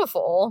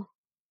beautiful.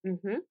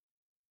 Mm-hmm.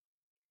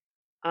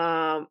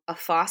 A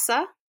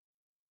fossa.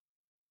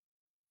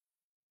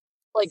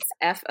 Like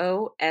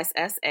Fossa.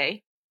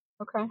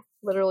 Okay.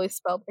 Literally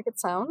spelled like it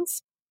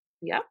sounds.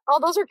 Yep. Oh,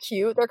 those are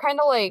cute. They're kind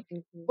of like,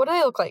 what do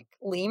they look like?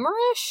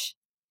 Lemurish?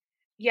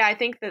 Yeah, I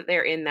think that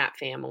they're in that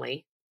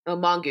family. Oh,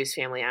 mongoose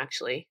family,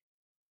 actually.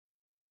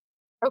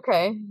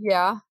 Okay,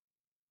 yeah.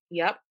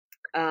 Yep.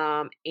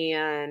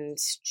 And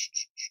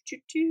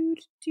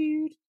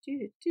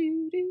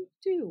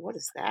what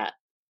is that?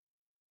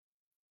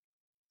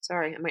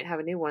 Sorry, I might have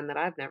a new one that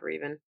I've never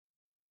even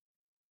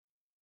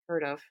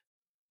heard of.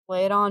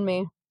 Lay it on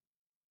me.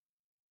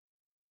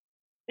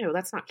 Ew,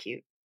 that's not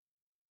cute.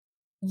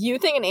 You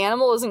think an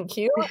animal isn't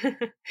cute?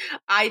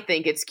 I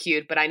think it's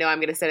cute, but I know I'm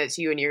going to send it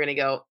to you and you're going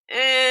to go,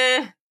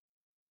 eh.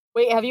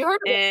 Wait, have you heard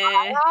of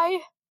an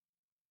eye?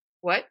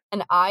 What?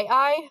 An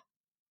eye?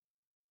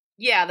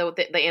 Yeah,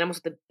 the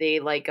animals with they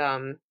like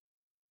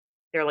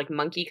they're like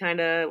monkey kind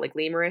of like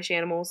lemurish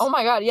animals. Oh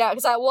my god, yeah,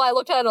 because I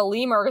looked at a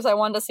lemur because I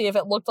wanted to see if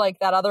it looked like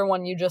that other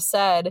one you just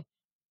said,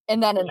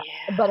 And then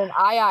but an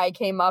Yeah. II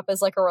came up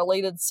as like a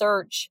related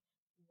search.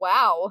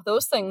 Wow,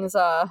 those things,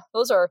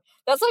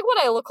 that's like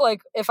what I look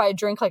like if I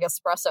drink like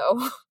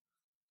espresso.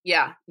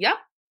 Yeah. Yep.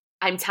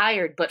 I'm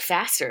tired, but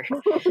faster.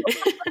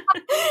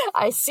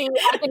 I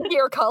can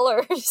hear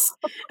colors.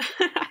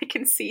 I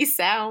can see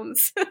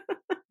sounds.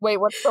 Wait,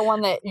 what's the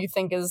one that you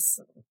think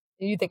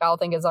I'll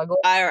think is ugly?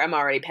 I'm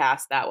already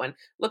past that one.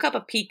 Look up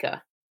a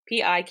pika.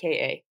 Pika. I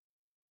feel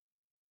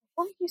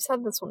like you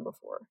said this one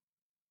before.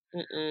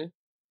 Mm-mm.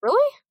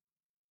 Really?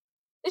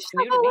 It's just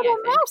New like to a me, I little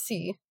think.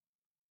 mousy.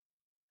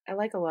 I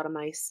like a lot of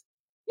mice.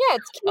 Yeah,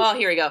 it's cute. Oh,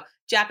 here we go.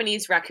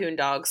 Japanese raccoon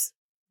dogs.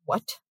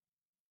 What?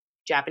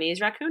 Japanese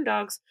raccoon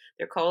dogs.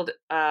 They're called,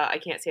 I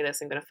can't say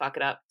this, I'm going to fuck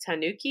it up.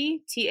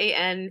 Tanuki,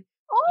 Tanuki.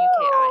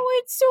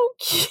 Oh, it's so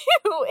cute.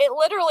 It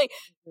literally,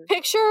 Mm-hmm.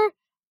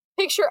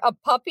 picture a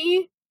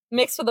puppy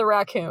mixed with a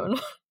raccoon.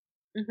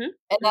 Mm-hmm.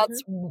 And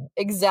that's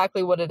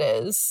exactly what it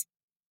is.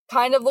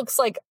 Kind of looks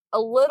like a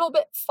little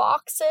bit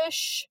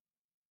foxish.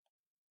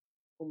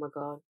 Oh my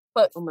god.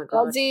 But Oh my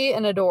god. fuzzy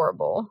and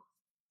adorable.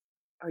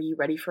 Are you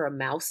ready for a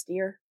mouse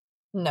deer?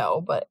 No,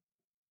 but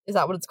is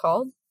that what it's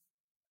called?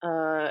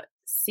 Chevrotain.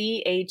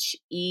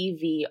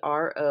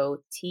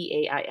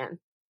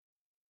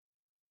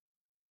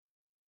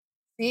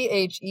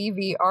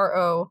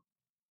 Chevro.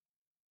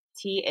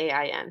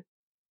 Tain.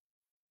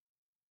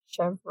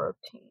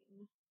 Chevrotain.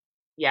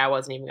 Yeah, I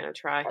wasn't even going to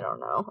try. I don't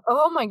know.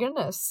 Oh my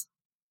goodness.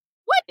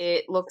 What?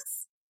 It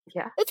looks,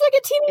 yeah. It's like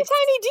a teeny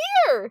tiny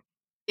deer.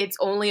 It's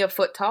only a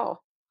foot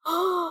tall.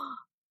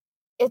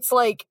 It's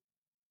like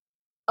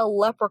a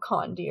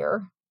leprechaun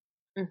deer.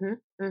 Mm-hmm.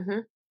 Mm-hmm.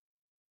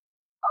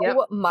 Yep.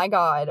 Oh my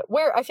god.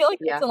 Where? I feel like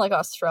it's in like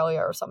Australia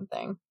or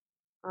something.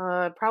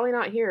 Probably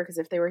not here, because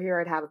if they were here,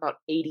 I'd have about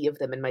 80 of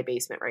them in my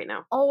basement right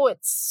now. Oh,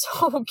 it's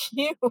so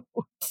cute.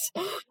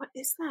 What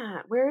is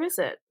that? Where is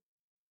it?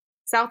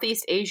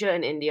 Southeast Asia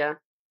and India.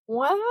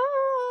 Wow.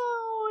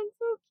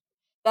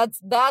 That's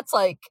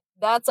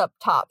up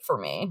top for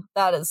me.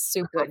 That is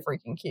super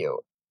freaking cute.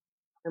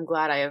 I'm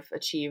glad I have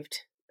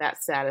achieved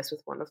that status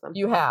with one of them.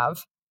 You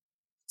have.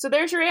 So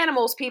there's your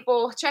animals,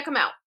 people. Check them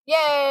out.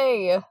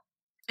 Yay!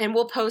 And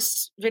we'll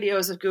post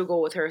videos of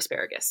Google with her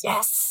asparagus.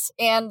 Yes,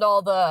 and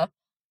all the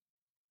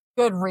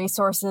good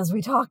resources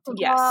we talked about.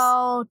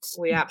 Yes,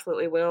 we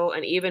absolutely will,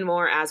 and even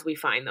more as we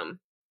find them.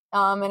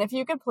 And if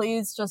you could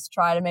please just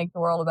try to make the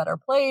world a better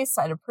place,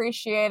 I'd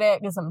appreciate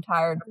it, because I'm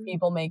tired of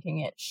people making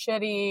it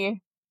shitty.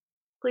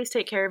 Please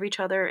take care of each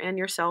other and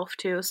yourself,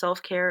 too.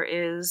 Self-care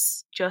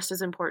is just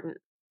as important.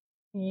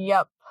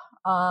 Yep.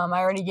 I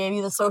already gave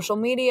you the social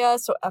media,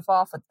 so F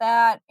off with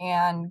that,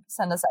 and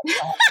send us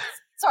emails.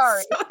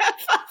 Sorry.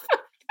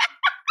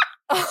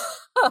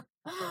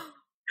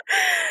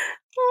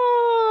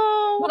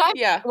 When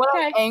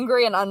I'm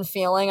angry and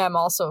unfeeling, I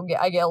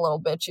get a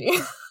little bitchy.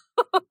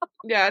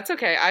 Yeah, it's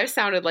okay. I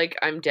sounded like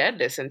I'm dead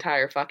this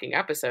entire fucking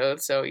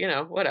episode, so,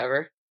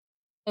 whatever.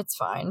 It's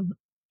fine.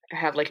 I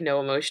have, no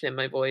emotion in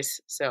my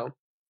voice, so.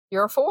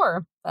 You're a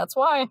 4. That's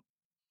why.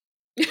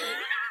 You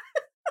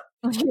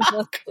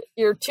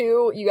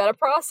gotta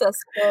process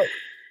it.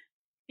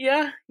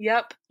 Yeah,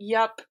 yep.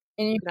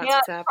 And you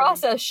can't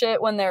process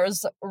shit when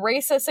there's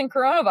racists and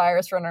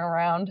coronavirus running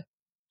around.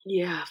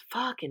 Yeah,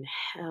 fucking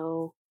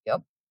hell.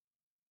 Yep.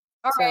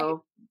 All right.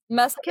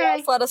 Message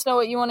us, let us know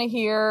what you want to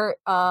hear.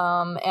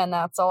 And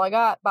that's all I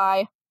got.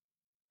 Bye.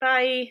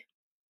 Bye.